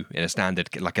to in a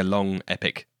standard, like a long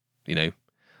epic,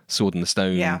 Sword in the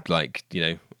Stone, like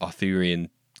Arthurian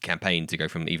campaign, to go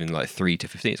from even like 3 to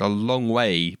 15. It's a long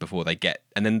way before they get,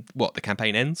 and then what? The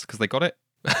campaign ends because they got it.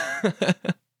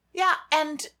 Yeah,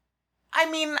 and. I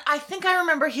mean, I think I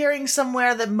remember hearing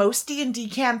somewhere that most D&D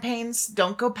campaigns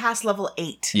don't go past level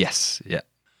 8. Yes, yeah.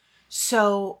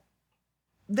 So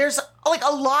there's like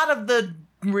a lot of the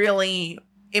really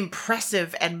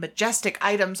impressive and majestic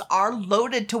items are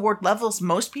loaded toward levels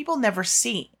most people never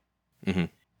see. And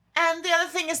the other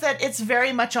thing is that it's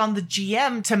very much on the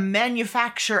GM to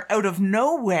manufacture out of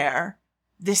nowhere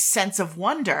this sense of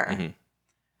wonder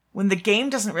when the game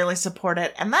doesn't really support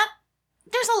it. And that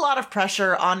there's a lot of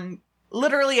pressure on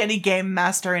literally any game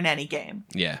master in any game.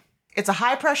 Yeah. It's a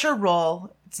high pressure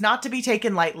role. It's not to be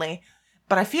taken lightly.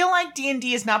 But I feel like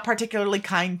D&D is not particularly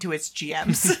kind to its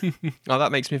GMs. Oh,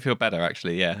 that makes me feel better,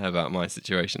 actually, about my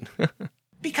situation.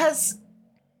 Because,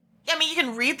 I mean, you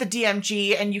can read the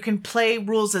DMG and you can play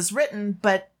rules as written,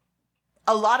 but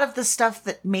a lot of the stuff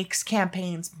that makes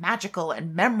campaigns magical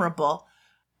and memorable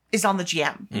is on the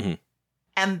GM.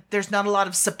 And there's not a lot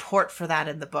of support for that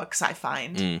in the books, I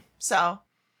find. So...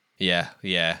 Yeah.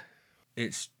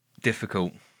 It's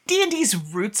difficult. D&D's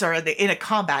roots are in a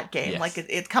combat game. Yes. Like,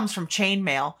 it comes from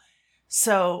chainmail.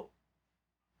 So,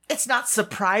 it's not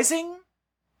surprising,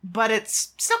 but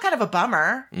it's still kind of a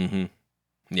bummer.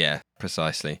 Yeah,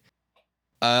 precisely.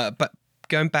 But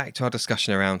going back to our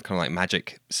discussion around kind of like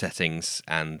magic settings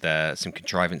and some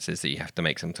contrivances that you have to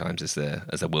make sometimes as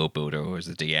a world builder or as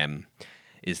a DM,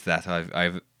 is that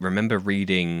I remember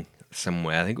reading...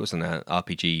 somewhere, I think it was on a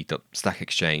RPG.stack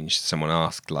exchange, someone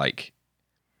asked like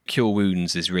Cure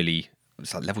Wounds is really,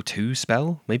 it's like level 2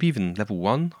 spell, maybe even level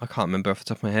 1, I can't remember off the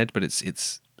top of my head, but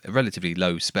it's a relatively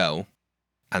low spell.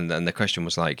 And then the question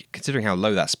was like, considering how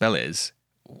low that spell is,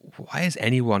 why is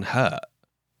anyone hurt?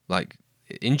 Like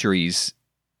injuries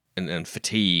and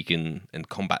fatigue and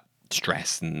combat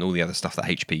stress and all the other stuff that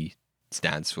HP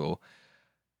stands for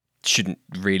shouldn't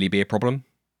really be a problem,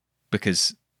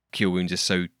 because Cure Wounds is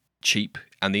so cheap.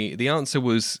 And the answer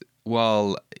was,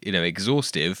 while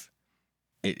exhaustive,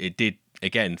 it did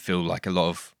again feel like a lot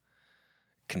of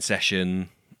concession,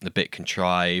 a bit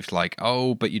contrived, like,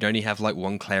 oh, but you'd only have like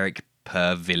one cleric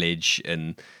per village,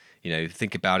 and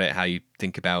think about it how you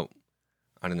think about,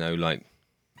 I don't know, like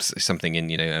something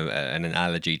in, an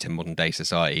analogy to modern day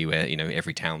society where,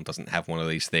 every town doesn't have one of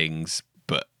these things,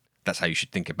 but that's how you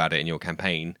should think about it in your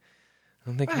campaign.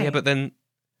 I'm thinking, yeah, Right. but then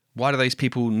why do those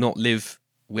people not live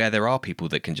where there are people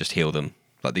that can just heal them?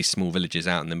 Like these small villages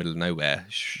out in the middle of nowhere.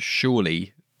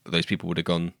 Surely those people would have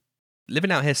gone,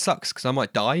 living out here sucks because I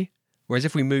might die. Whereas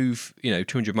if we move,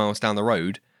 200 miles down the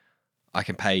road, I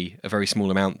can pay a very small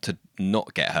amount to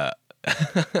not get hurt.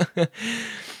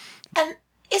 And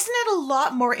isn't it a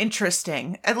lot more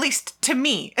interesting, at least to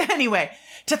me anyway,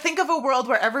 to think of a world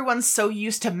where everyone's so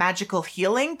used to magical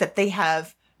healing that they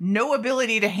have no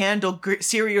ability to handle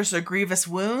serious or grievous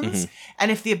wounds. And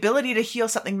if the ability to heal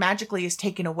something magically is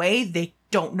taken away, they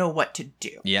don't know what to do.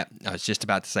 Yeah, I was just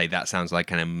about to say that sounds like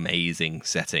an amazing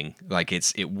setting. Like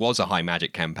it was a high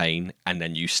magic campaign, and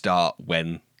then you start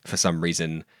when, for some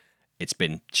reason, it's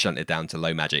been shunted down to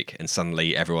low magic, and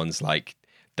suddenly everyone's like,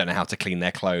 don't know how to clean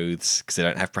their clothes because they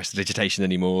don't have prestidigitation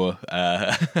anymore.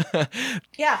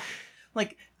 Yeah.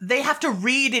 Like, they have to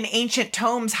read in ancient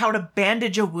tomes how to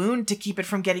bandage a wound to keep it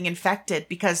from getting infected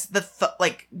because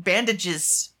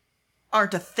bandages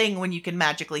aren't a thing when you can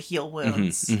magically heal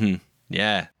wounds.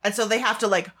 Yeah. And so they have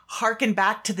to, harken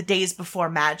back to the days before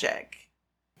magic.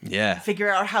 Yeah. Figure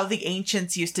out how the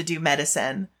ancients used to do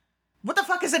medicine. What the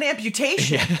fuck is an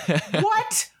amputation?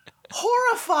 What?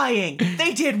 Horrifying.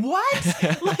 They did what?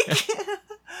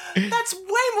 That's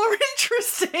way more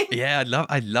interesting. Yeah,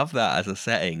 I love that as a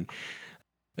setting.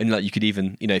 And you could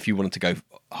even, if you wanted to go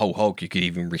whole hog, you could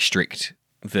even restrict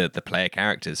the player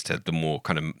characters to the more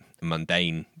kind of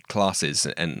mundane classes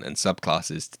and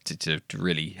subclasses to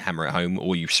really hammer it home,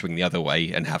 or you swing the other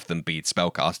way and have them be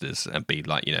spellcasters and be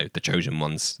the chosen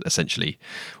ones essentially,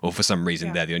 or for some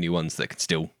reason they're the only ones that can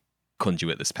still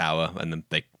conduit this power, and then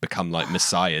they become like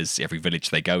messiahs every village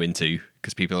they go into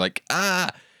because people are like,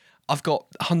 I've got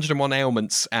 101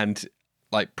 ailments and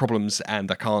problems, and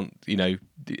I can't,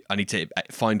 I need to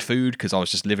find food because I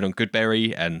was just living on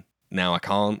Goodberry and now I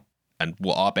can't. And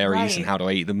what are berries and how do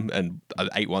I eat them? And I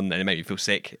ate one and it made me feel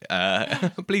sick.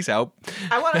 Please help.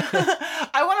 I want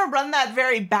to run that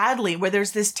very badly, where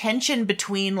there's this tension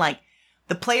between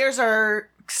the players are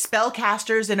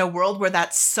spellcasters in a world where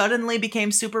that suddenly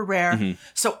became super rare.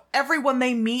 So everyone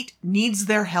they meet needs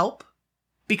their help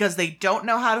because they don't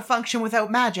know how to function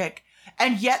without magic.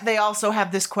 And yet they also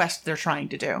have this quest they're trying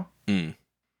to do.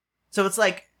 So it's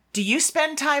do you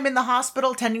spend time in the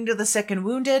hospital tending to the sick and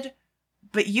wounded?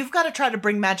 But you've got to try to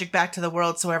bring magic back to the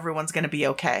world so everyone's going to be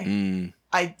okay.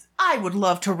 I would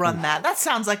love to run that. That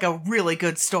sounds like a really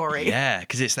good story. Yeah,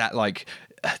 because it's that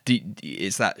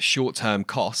it's that short-term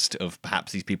cost of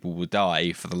perhaps these people will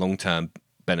die for the long-term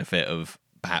benefit of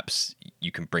perhaps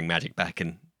you can bring magic back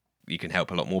and you can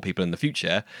help a lot more people in the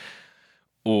future.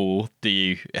 Or do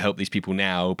you help these people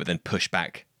now, but then push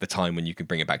back the time when you can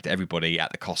bring it back to everybody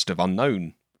at the cost of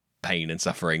unknown pain and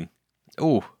suffering?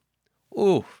 Oh.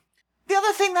 The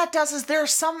other thing that does is there are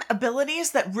some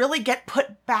abilities that really get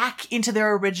put back into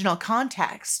their original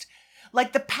context.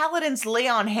 Like the Paladin's Lay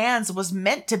on Hands was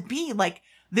meant to be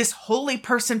this holy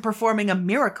person performing a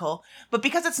miracle, but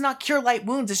because it's not cure light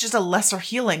wounds, it's just a lesser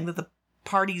healing that the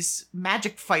party's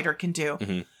magic fighter can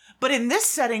do. But in this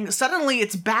setting, suddenly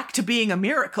it's back to being a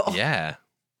miracle. Yeah.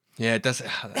 Yeah, it does.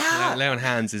 Lay on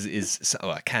Hands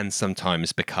can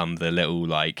sometimes become the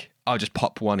little I'll just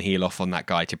pop one heal off on that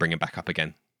guy to bring him back up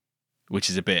again. Which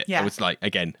is a bit, it's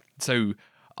again, so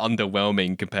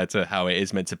underwhelming compared to how it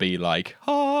is meant to be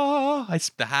the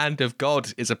hand of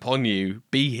God is upon you,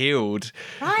 be healed.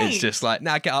 Right. It's just nah,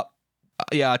 get up.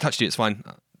 Yeah, I touched you, it's fine.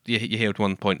 You healed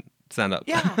 1 point, stand up.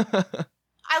 Yeah.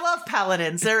 I love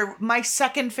Paladins. They're my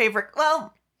second favorite.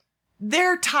 Well,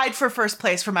 they're tied for first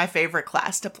place for my favorite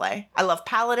class to play. I love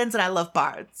Paladins and I love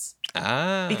Bards.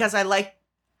 Because I like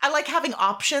having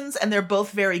options, and they're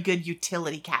both very good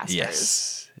utility casters.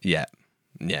 Yes.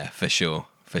 Yeah, for sure.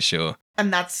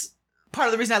 And that's part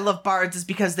of the reason I love Bards, is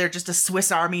because they're just a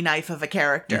Swiss Army knife of a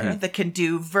character that can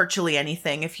do virtually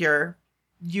anything if you're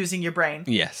using your brain.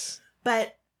 Yes.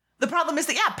 But the problem is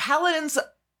that, Paladins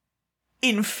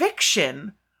in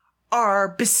fiction are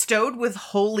bestowed with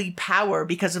holy power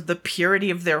because of the purity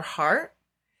of their heart.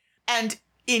 And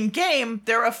in game,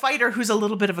 they're a fighter who's a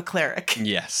little bit of a cleric.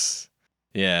 Yes.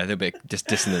 Yeah, a little bit just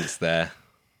dissonance there.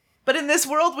 But in this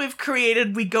world we've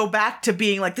created, we go back to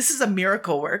being this is a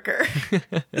miracle worker.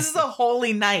 This is a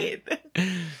holy knight.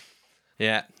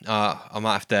 Yeah, I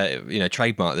might have to,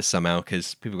 trademark this somehow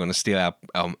because people are going to steal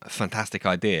our fantastic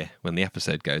idea when the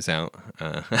episode goes out.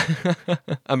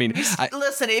 I mean,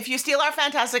 listen, if you steal our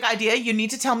fantastic idea, you need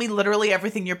to tell me literally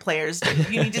everything your players do.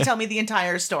 You need to tell me the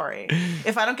entire story.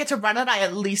 If I don't get to run it, I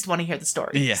at least want to hear the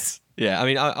story. Yes. Yeah, I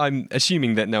mean, I'm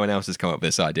assuming that no one else has come up with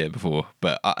this idea before,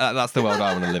 but that's the world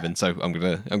I want to live in, so I'm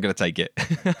gonna take it.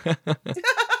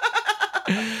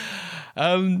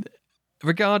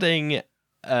 Regarding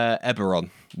Eberron,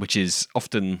 which is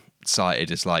often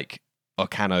cited as like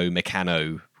Arcano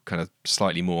Meccano, kind of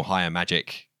slightly more higher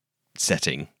magic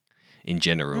setting in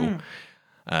general,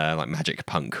 like magic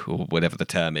punk or whatever the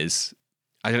term is.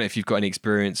 I don't know if you've got any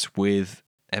experience with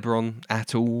Eberron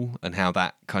at all, and how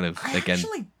that kind of I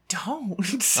actually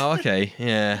don't. Oh, okay,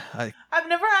 yeah. I've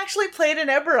never actually played an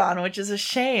Eberron, which is a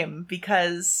shame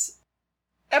because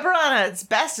Eberron at its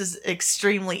best is an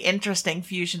extremely interesting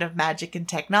fusion of magic and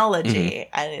technology,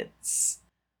 and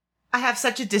I have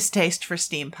such a distaste for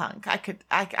steampunk.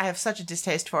 I have such a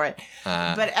distaste for it.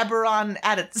 But Eberron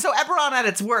at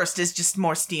its worst is just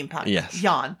more steampunk. Yes.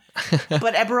 Yawn.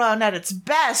 But Eberron at its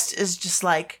best is just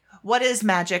like, what is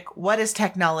magic? What is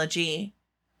technology?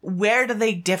 Where do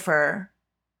they differ?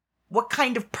 What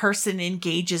kind of person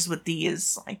engages with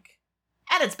these? Like,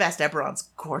 at its best, Eberron's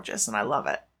gorgeous, and I love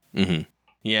it. Mm-hmm.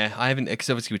 Yeah, I haven't, because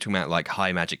obviously we're talking about like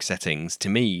high magic settings. To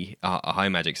me, a high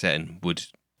magic setting would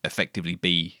effectively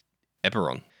be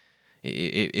Eberron.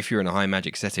 If you're in a high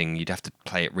magic setting, you'd have to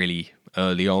play it really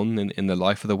early on in the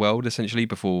life of the world, essentially,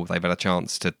 before they've had a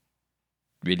chance to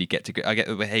really get to.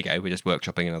 Here you go. We're just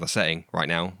workshopping another setting right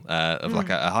now of like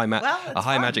a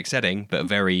high magic setting, but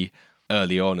very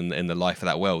early on in the life of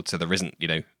that world. So there isn't,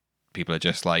 people are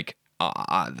just like,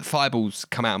 the fireballs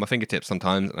come out of my fingertips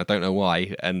sometimes, and I don't know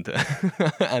why, and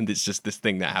and it's just this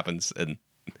thing that happens, and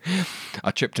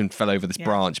I tripped and fell over this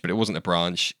branch, but it wasn't a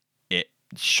branch. It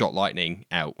shot lightning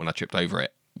out when I tripped over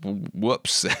it.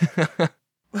 Whoops.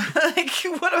 Like,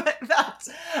 what am I?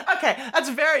 That's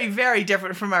very, very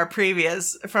different from our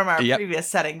previous previous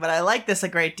setting, but I like this a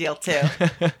great deal too.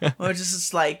 Which is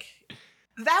just like,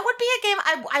 that would be a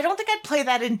game. I don't think I'd play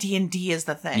that in D&D is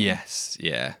the thing. Yes,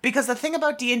 yeah. Because the thing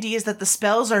about D&D is that the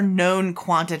spells are known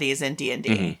quantities in D&D.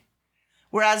 Mm-hmm.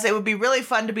 Whereas it would be really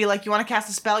fun to be like, you want to cast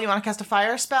a spell? You want to cast a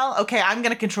fire spell? Okay, I'm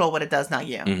going to control what it does, not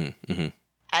you. Mm-hmm. Mm-hmm.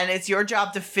 And it's your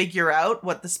job to figure out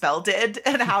what the spell did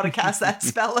and how to cast that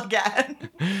spell again.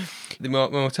 The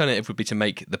alternative would be to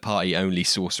make the party only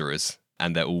sorcerers,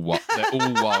 and they're all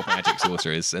wild magic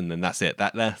sorcerers, and then that's it.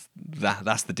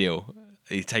 That's the deal.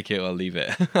 You take it or leave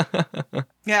it.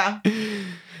 Yeah.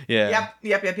 Yeah.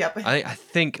 Yep. I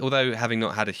think, although having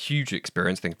not had a huge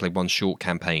experience, I think I played one short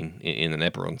campaign in an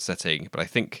Eberron setting, but I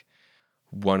think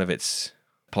one of its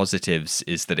positives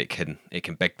is that it can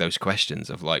beg those questions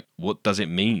of like, what does it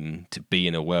mean to be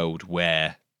in a world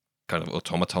where kind of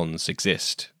automatons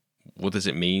exist? What does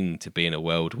it mean to be in a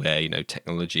world where,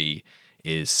 technology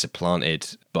is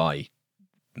supplanted by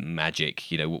magic?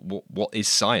 What is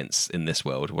science in this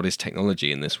world? What is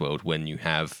technology in this world when you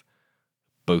have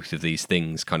both of these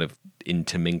things kind of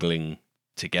intermingling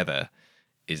together?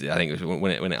 I think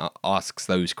when it asks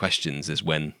those questions is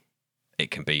when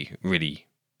it can be really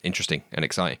interesting and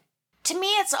exciting. To me,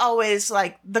 it's always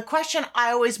like, the question I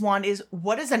always want is,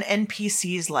 what is an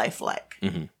NPC's life like?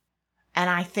 Mm-hmm. And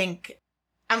I think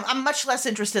I'm much less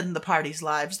interested in the party's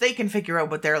lives. They can figure out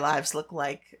what their lives look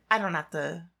like. I don't have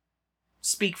to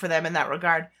speak for them in that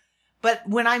regard. But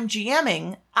when I'm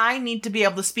GMing, I need to be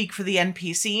able to speak for the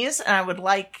NPCs, and I would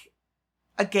like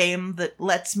a game that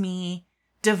lets me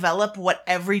develop what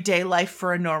everyday life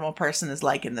for a normal person is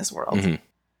like in this world. Mm-hmm.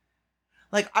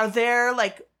 Like,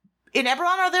 in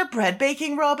Eberron, are there bread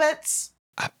baking robots?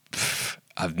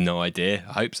 I've no idea.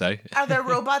 I hope so. Are there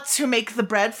robots who make the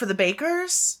bread for the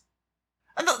bakers?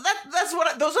 Those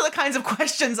are the kinds of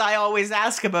questions I always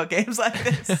ask about games like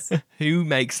this. Who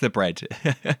makes the bread?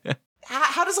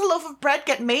 How does a loaf of bread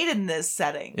get made in this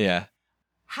setting? Yeah.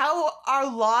 How are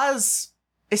laws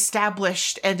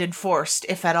established and enforced,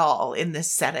 if at all, in this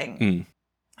setting? Mm.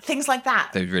 Things like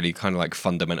that. Those really kind of like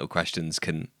fundamental questions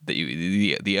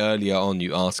the earlier on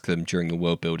you ask them during the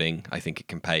world building, I think it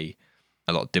can pay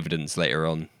a lot of dividends later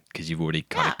on, because you've already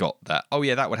kind of got that, oh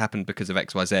yeah, that would happen because of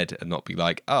XYZ, and not be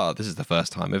like, oh, this is the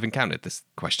first time I've encountered this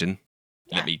question.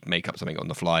 Yeah. Let me make up something on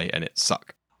the fly and it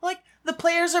suck. Like, the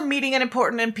players are meeting an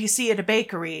important NPC at a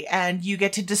bakery, and you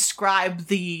get to describe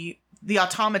the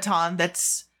automaton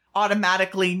that's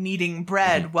automatically kneading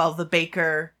bread while the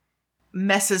baker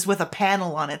messes with a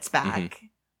panel on its back. Mm-hmm.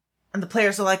 And the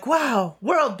players are like, wow,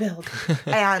 world build.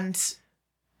 And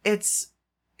it's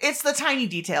the tiny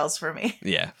details for me.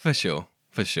 Yeah, for sure.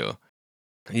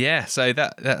 Yeah, so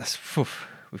that's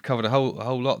we've covered a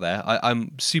whole lot there.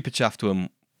 I'm super chuffed when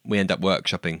we end up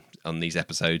workshopping on these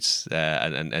episodes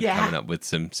and coming up with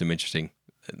some interesting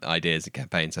ideas and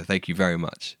campaigns. So thank you very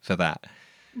much for that.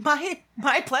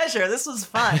 My pleasure. This was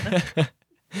fun.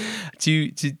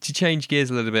 To change gears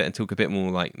a little bit and talk a bit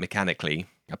more like mechanically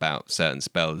about certain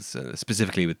spells,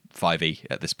 specifically with 5e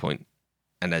at this point.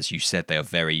 And as you said, they are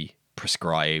very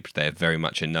prescribed. They're very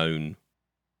much a known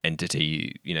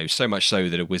entity, so much so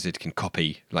that a wizard can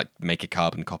copy, like make a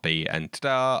carbon copy, and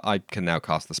ta-da, I can now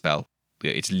cast the spell.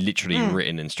 It's literally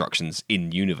written instructions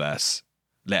in universe,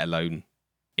 let alone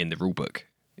in the rulebook.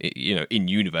 In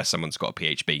universe, someone's got a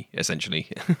PHB, essentially.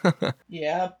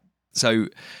 Yeah. So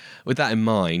with that in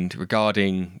mind,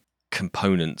 regarding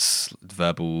components,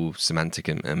 verbal, semantic,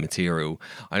 and material,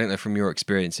 I don't know from your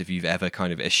experience if you've ever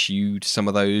kind of eschewed some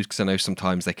of those, because I know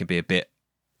sometimes they can be a bit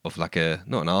of like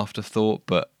not an afterthought,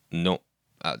 but not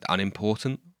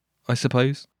unimportant, I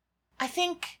suppose. I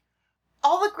think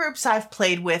all the groups I've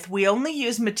played with, we only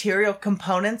use material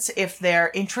components if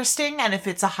they're interesting and if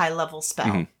it's a high-level spell.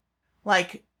 Mm-hmm.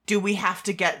 Like, do we have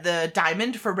to get the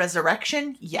diamond for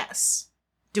resurrection? Yes.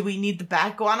 Do we need the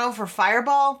bat guano for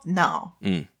fireball? No.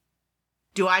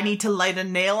 Do I need to light a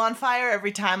nail on fire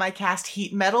every time I cast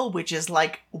heat metal, which is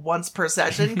like once per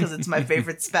session because it's my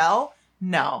favorite spell?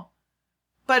 No.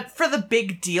 But for the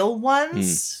big deal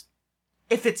ones,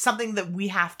 if it's something that we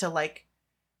have to like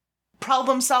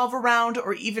problem solve around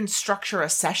or even structure a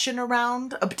session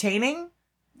around obtaining,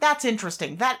 that's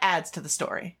interesting. That adds to the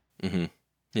story. Mm-hmm.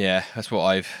 Yeah, that's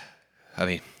what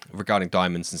regarding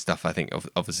diamonds and stuff, I think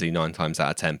obviously 9 times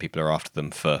out of 10 people are after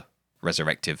them for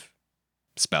resurrective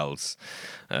spells.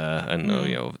 And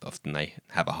often they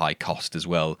have a high cost as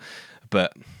well.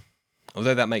 But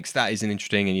although that is an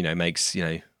interesting and, makes,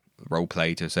 role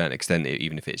play to a certain extent,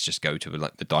 even if it's just go to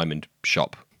like the diamond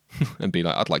shop and be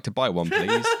like, I'd like to buy one,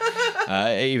 please.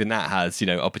 Even that has,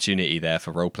 opportunity there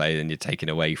for role play, and you're taken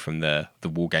away from the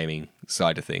wargaming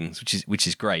side of things, which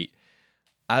is great.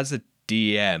 As a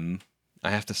DM,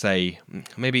 I have to say,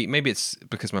 maybe it's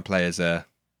because my players are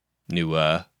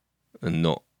newer and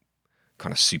not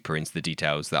kind of super into the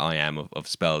details that I am of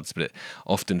spells, but it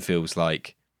often feels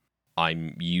like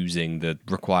I'm using the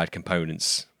required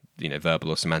components, verbal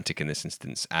or semantic in this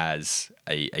instance, as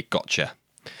a gotcha.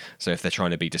 So if they're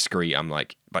trying to be discreet, I'm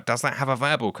like, but does that have a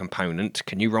verbal component?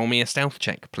 Can you roll me a stealth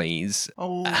check, please?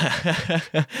 Oh.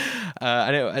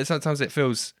 And sometimes it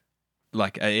feels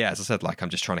like, as I said, like I'm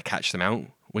just trying to catch them out,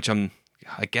 which I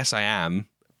guess I am,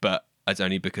 but it's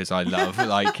only because I love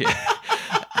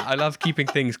I love keeping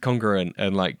things congruent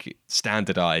and like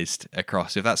standardized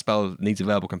across. If that spell needs a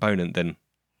verbal component, then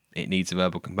it needs a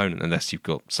verbal component, unless you've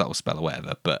got subtle spell or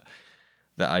whatever. But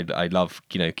that I love,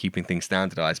 keeping things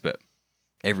standardized. But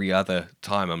every other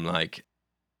time I'm like,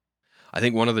 I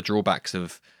think one of the drawbacks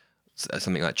of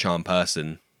something like Charm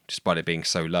Person, despite it being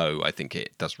so low, I think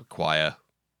it does require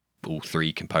all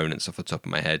 3 components off the top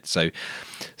of my head. So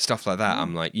stuff like that,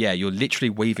 I'm like, yeah, you're literally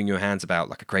waving your hands about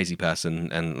like a crazy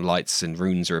person and lights and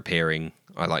runes are appearing.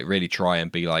 I like really try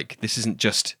and be like, this isn't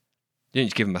just, you don't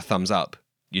just give them a thumbs up.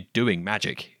 You're doing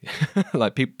magic.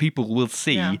 Like people will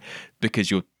see because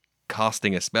you're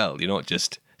casting a spell. You're not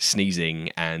just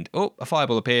sneezing and, a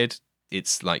fireball appeared.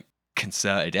 It's like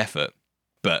concerted effort.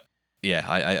 But yeah,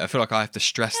 I feel like I have to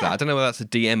stress that. I don't know whether that's a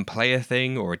DM player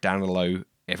thing or a down the low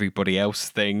everybody else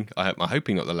thing. I'm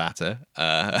hoping not the latter.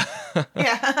 Yeah.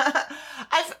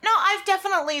 I've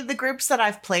definitely, the groups that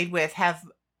I've played with have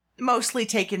mostly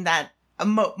taken that,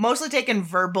 mostly taken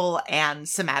verbal and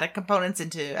somatic components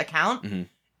into account. Mm-hmm.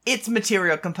 It's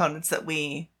material components that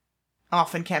we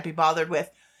often can't be bothered with.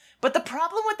 But the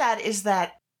problem with that is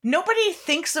that nobody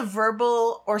thinks of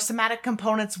verbal or somatic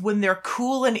components when they're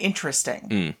cool and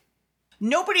interesting.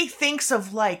 Nobody thinks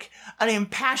of like an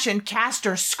impassioned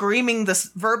caster screaming the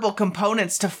verbal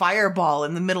components to fireball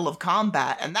in the middle of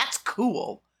combat, and that's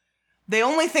cool. They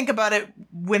only think about it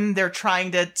when they're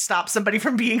trying to stop somebody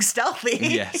from being stealthy.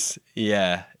 Yes.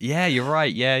 Yeah. Yeah, you're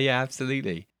right. Yeah,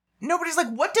 absolutely. Nobody's like,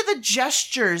 what do the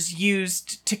gestures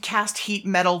used to cast heat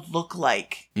metal look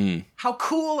like? How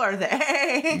cool are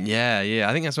they? Yeah.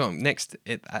 I think that's what next.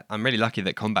 I'm really lucky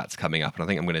that combat's coming up, and I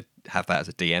think I'm going to have that as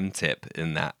a DM tip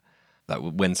in that. Like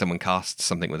when someone casts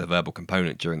something with a verbal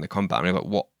component during the combat, I'm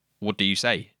like, what do you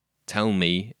say? Tell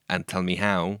me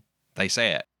how they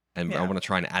say it. And I want to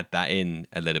try and add that in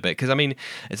a little bit. Because, I mean,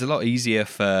 it's a lot easier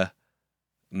for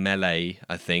melee,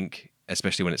 I think,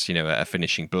 especially when it's, a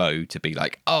finishing blow, to be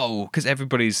like,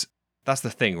 because that's the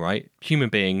thing, right? Human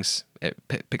beings,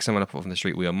 pick someone up from the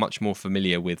street, we are much more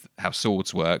familiar with how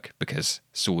swords work because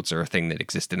swords are a thing that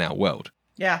exist in our world.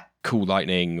 Yeah. Cool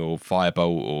lightning or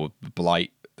firebolt or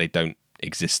blight, they don't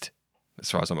exist,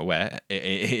 as far as I'm aware,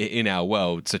 in our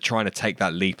world. So trying to take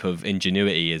that leap of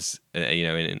ingenuity is,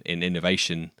 in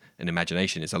innovation and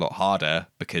imagination is a lot harder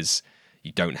because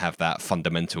you don't have that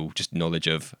fundamental just knowledge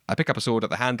of, I pick up a sword at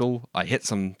the handle, I hit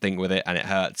something with it and it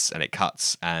hurts and it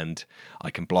cuts and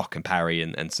I can block and parry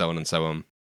and so on and so on.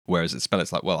 Whereas at spell,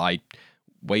 it's like, well, I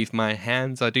wave my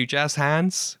hands, I do jazz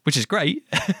hands, which is great,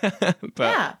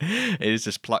 but it is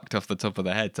just plucked off the top of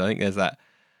the head. So I think there's that,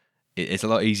 it's a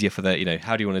lot easier for the,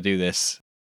 how do you want to do this?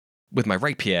 With my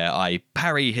rapier, I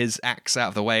parry his axe out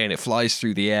of the way and it flies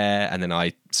through the air, and then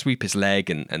I sweep his leg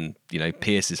and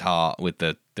pierce his heart with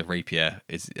the rapier.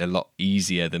 It's a lot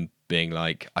easier than being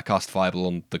like, I cast Fireball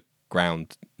on the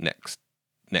ground next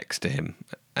to him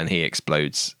and he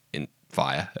explodes in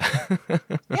fire.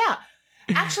 Yeah.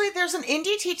 Actually, there's an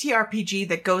indie TTRPG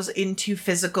that goes into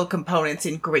physical components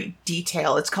in great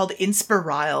detail. It's called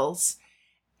Inspirals,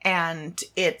 and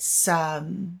it's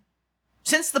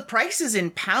since the price is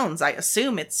in pounds, I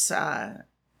assume it's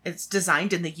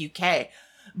designed in the UK.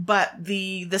 But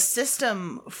the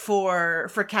system for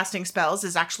casting spells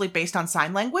is actually based on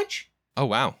sign language. Oh,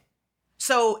 wow.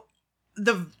 So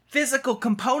the physical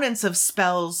components of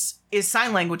spells is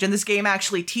sign language, and this game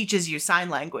actually teaches you sign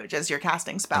language as you're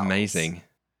casting spells. Amazing.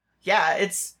 Yeah,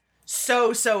 it's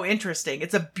so interesting.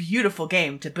 It's a beautiful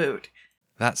game to boot.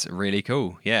 That's really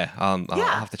cool. Yeah, I'll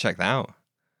have to check that out.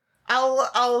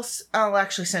 I'll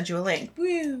actually send you a link.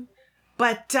 Woo.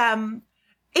 But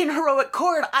in Heroic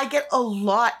Chord, I get a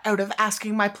lot out of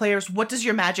asking my players, what does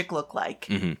your magic look like?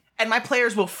 Mm-hmm. And my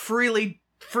players will freely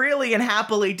and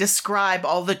happily describe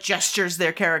all the gestures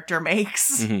their character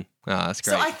makes. Mm-hmm. Oh, that's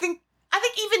great. So I think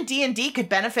even D&D could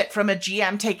benefit from a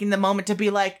GM taking the moment to be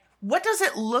like, what does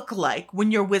it look like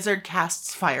when your wizard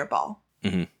casts Fireball?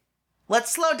 Mm-hmm.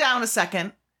 Let's slow down a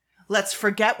second. Let's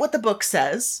forget what the book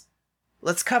says.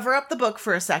 Let's cover up the book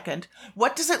for a second.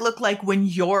 What does it look like when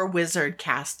your wizard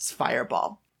casts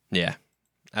Fireball? Yeah,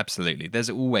 absolutely. There's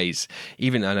always,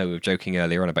 even I know we were joking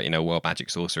earlier on about, Wild Magic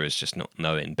Sorcerers just not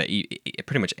knowing, but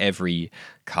pretty much every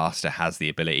caster has the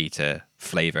ability to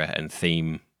flavor and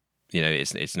theme.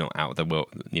 It's not out of the world,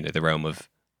 the realm of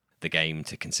the game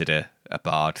to consider a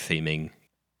bard theming.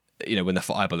 When the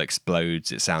fireball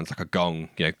explodes, it sounds like a gong,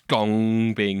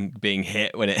 gong being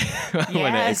hit when it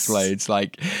when it explodes.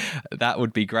 Like, that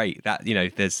would be great. That,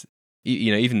 there's,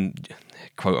 even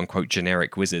quote unquote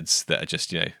generic wizards that are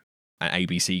just, an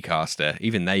ABC caster,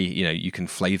 even they, you can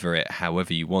flavor it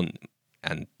however you want.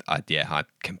 And I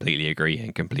completely agree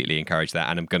and completely encourage that.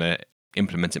 And I'm going to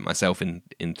implement it myself in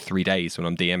 3 days when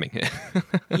I'm DMing it.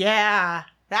 Yeah,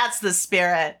 that's the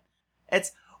spirit.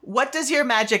 It's, what does your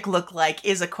magic look like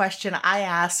is a question I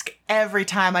ask every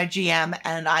time I GM,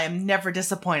 and I am never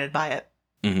disappointed by it.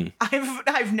 Mm-hmm.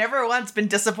 I've never once been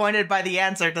disappointed by the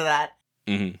answer to that.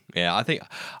 Mm-hmm. Yeah, I think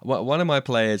one of my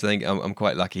players, I think I'm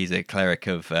quite lucky, he's a cleric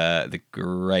of the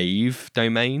Grave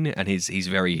domain, and he's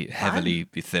very heavily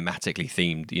thematically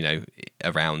themed,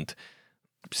 around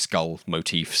skull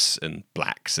motifs and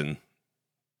blacks and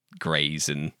greys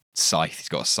and scythe. He's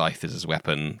got a scythe as his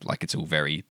weapon. Like, it's all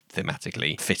very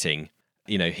thematically fitting.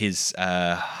 His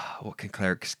what can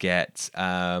clerics get?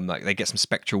 Like, they get some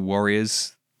spectral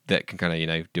warriors that can kind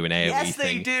of do an AoE yes,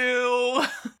 thing. Yes, they do.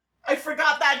 I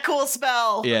forgot that cool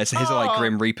spell. Yeah, so his are like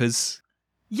Grim Reapers.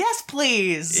 Yes,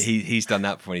 please. He's done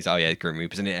that before. And he's Grim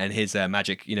Reapers, and his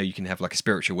magic. You can have like a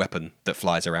spiritual weapon that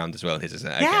flies around as well. His is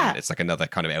again, it's like another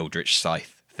kind of eldritch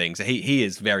scythe thing. So he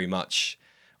is very much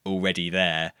already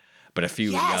there. But a few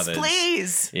of the others, yes,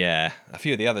 please. Yeah, a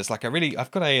few of the others. Like,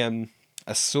 I've got a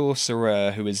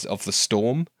sorcerer who is of the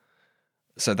storm.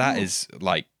 So that is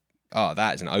like,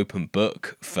 that is an open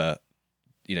book for,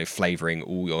 flavoring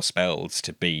all your spells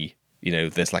to be,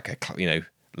 there's like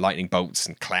lightning bolts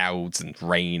and clouds and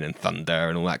rain and thunder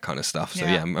and all that kind of stuff. So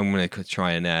I'm going to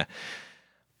try and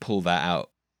pull that out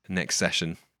next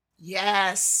session.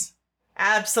 Yes,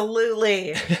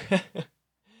 absolutely.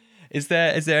 Is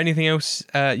there anything else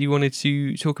you wanted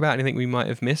to talk about? Anything we might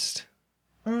have missed?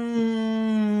 I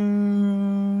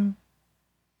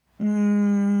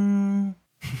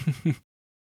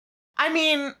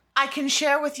mean, I can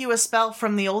share with you a spell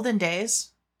from the olden days.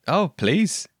 Oh,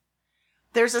 please.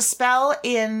 There's a spell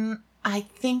in, I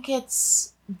think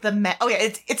it's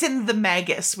it's in the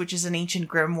Magus, which is an ancient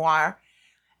grimoire.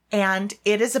 And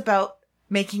it is about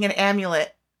making an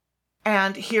amulet.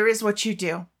 And here is what you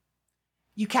do.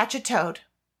 You catch a toad,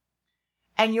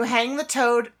 and you hang the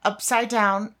toad upside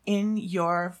down in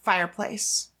your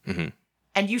fireplace. Mm-hmm.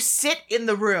 And you sit in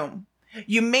the room.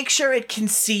 You make sure it can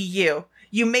see you.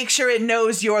 You make sure it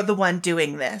knows you're the one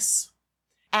doing this.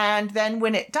 And then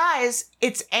when it dies,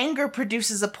 its anger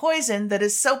produces a poison that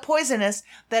is so poisonous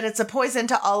that it's a poison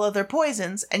to all other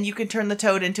poisons, and you can turn the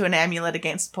toad into an amulet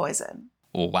against poison.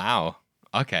 Oh, wow.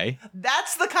 Okay.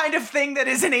 That's the kind of thing that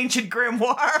is an ancient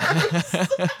grimoire.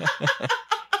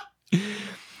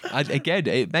 Again,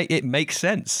 it makes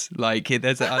sense. Like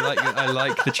I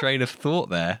like the train of thought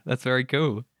there. That's very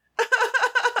cool.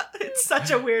 It's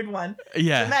such a weird one.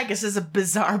 Yeah. Magus is a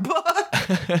bizarre book.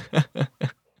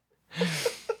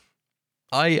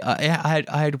 I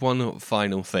had one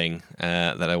final thing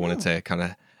that I wanted to kind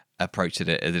of approach it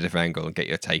at a different angle and get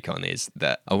your take on, is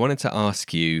that I wanted to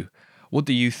ask you, what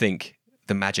do you think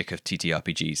the magic of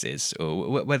TTRPGs is,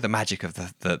 or where the magic of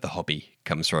the hobby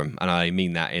comes from? And I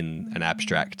mean that in an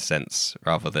abstract sense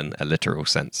rather than a literal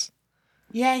sense.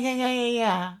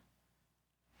 Yeah.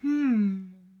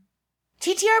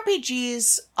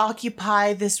 TTRPGs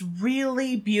occupy this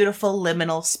really beautiful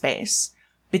liminal space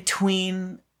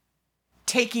between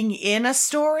taking in a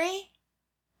story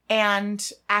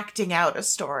and acting out a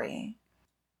story.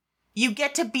 You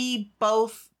get to be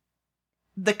both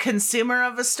the consumer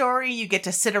of a story, you get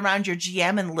to sit around your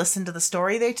GM and listen to the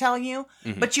story they tell you,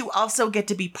 but you also get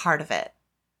to be part of it.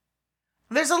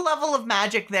 There's a level of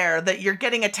magic there that you're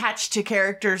getting attached to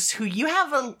characters who you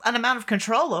have an amount of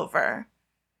control over.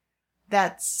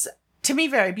 That's, to me,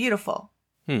 very beautiful.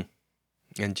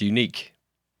 And unique.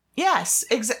 Yes,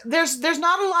 there's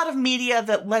not a lot of media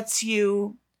that lets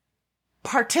you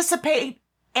participate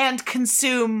and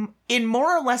consume in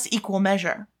more or less equal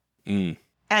measure.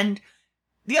 And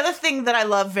the other thing that I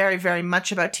love very, very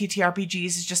much about TTRPGs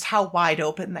is just how wide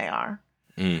open they are.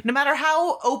 No matter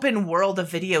how open world a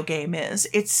video game is,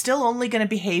 it's still only going to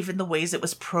behave in the ways it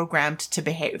was programmed to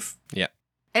behave. Yeah.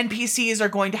 NPCs are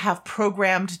going to have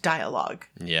programmed dialogue.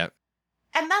 Yeah.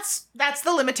 And that's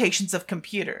the limitations of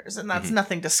computers, and that's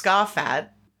nothing to scoff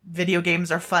at. Video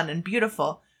games are fun and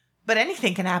beautiful, but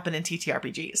anything can happen in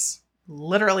TTRPGs.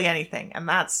 Literally anything, and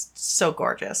that's so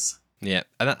gorgeous. Yeah,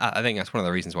 and I think that's one of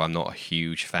the reasons why I'm not a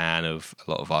huge fan of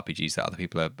a lot of RPGs that other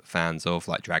people are fans of,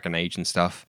 like Dragon Age and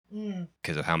stuff,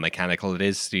 because of how mechanical it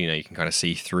is. You know, you can kind of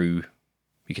see through,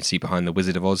 you can see behind the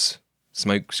Wizard of Oz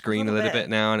smoke screen a little bit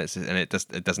now, and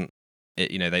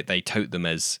you know, they tote them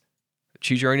as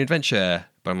choose your own adventure,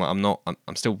 but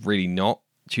I'm still really not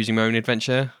choosing my own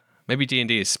adventure. Maybe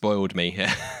D&D has spoiled me.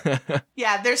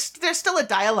 Yeah, there's still a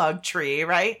dialogue tree,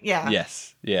 right? Yeah.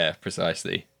 Yes. Yeah,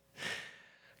 precisely.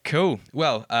 Cool.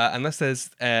 Well, unless there's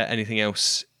anything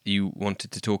else you wanted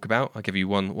to talk about, I'll give you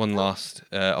one last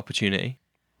opportunity.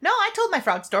 No, I told my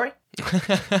frog story.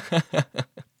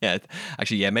 Yeah,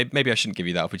 actually, yeah, maybe I shouldn't give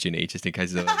you that opportunity just in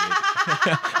case.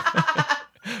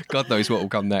 God knows what will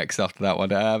come next after that one.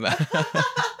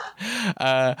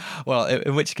 Well,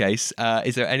 in which case,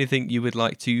 is there anything you would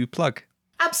like to plug?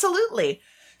 Absolutely.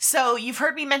 So you've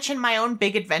heard me mention my own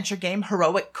big adventure game,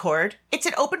 Heroic Chord. It's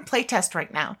an open playtest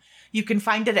right now. You can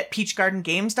find it at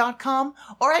peachgardengames.com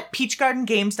or at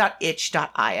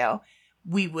peachgardengames.itch.io.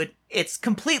 It's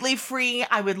completely free.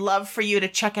 I would love for you to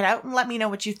check it out and let me know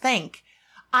what you think.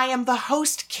 I am the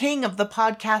host king of the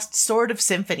podcast Sword of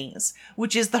Symphonies,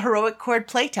 which is the Heroic Chord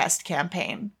playtest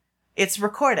campaign. It's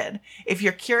recorded. If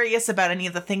you're curious about any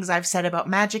of the things I've said about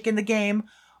magic in the game,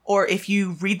 or if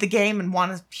you read the game and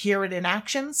want to hear it in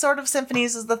action, Sword of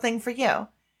Symphonies is the thing for you.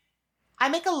 I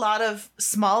make a lot of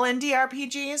small indie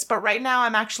RPGs, but right now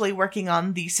I'm actually working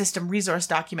on the system resource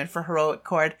document for Heroic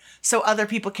Chord so other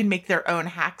people can make their own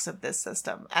hacks of this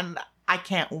system, and I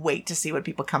can't wait to see what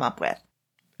people come up with.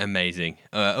 Amazing.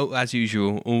 As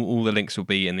usual, all the links will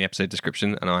be in the episode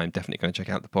description, and I'm definitely going to check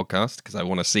out the podcast because I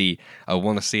want to see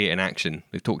it in action.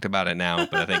 We've talked about it now,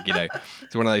 but I think, you know,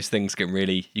 it's one of those things that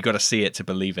really, you got to see it to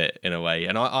believe it in a way.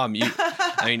 And I mean,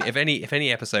 if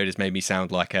any episode has made me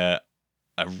sound like a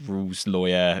rules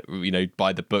lawyer, you know,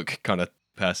 by the book kind of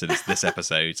person, it's this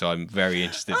episode. So I'm very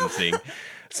interested in seeing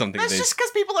something. That's just because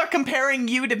people are comparing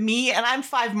you to me, and I'm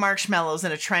 5 marshmallows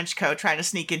in a trench coat trying to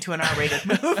sneak into an R-rated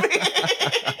movie.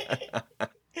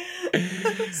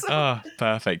 Oh,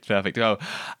 perfect. Well,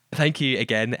 thank you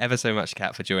again ever so much,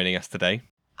 Kat, for joining us today.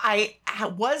 I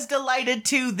was delighted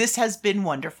to. This has been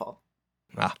wonderful.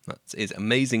 That is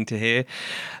amazing to hear.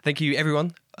 Thank you,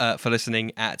 everyone, for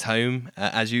listening at home.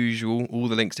 As usual, all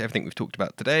the links to everything we've talked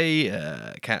about today,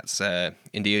 Kat's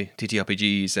indie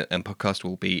TTRPGs and podcast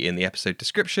will be in the episode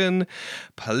description.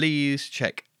 Please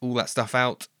check all that stuff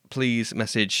out. Please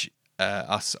message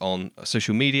us on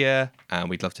social media, and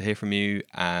we'd love to hear from you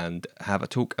and have a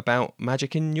talk about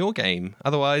magic in your game.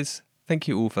 Otherwise, thank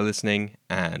you all for listening,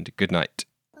 and good night.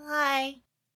 Bye.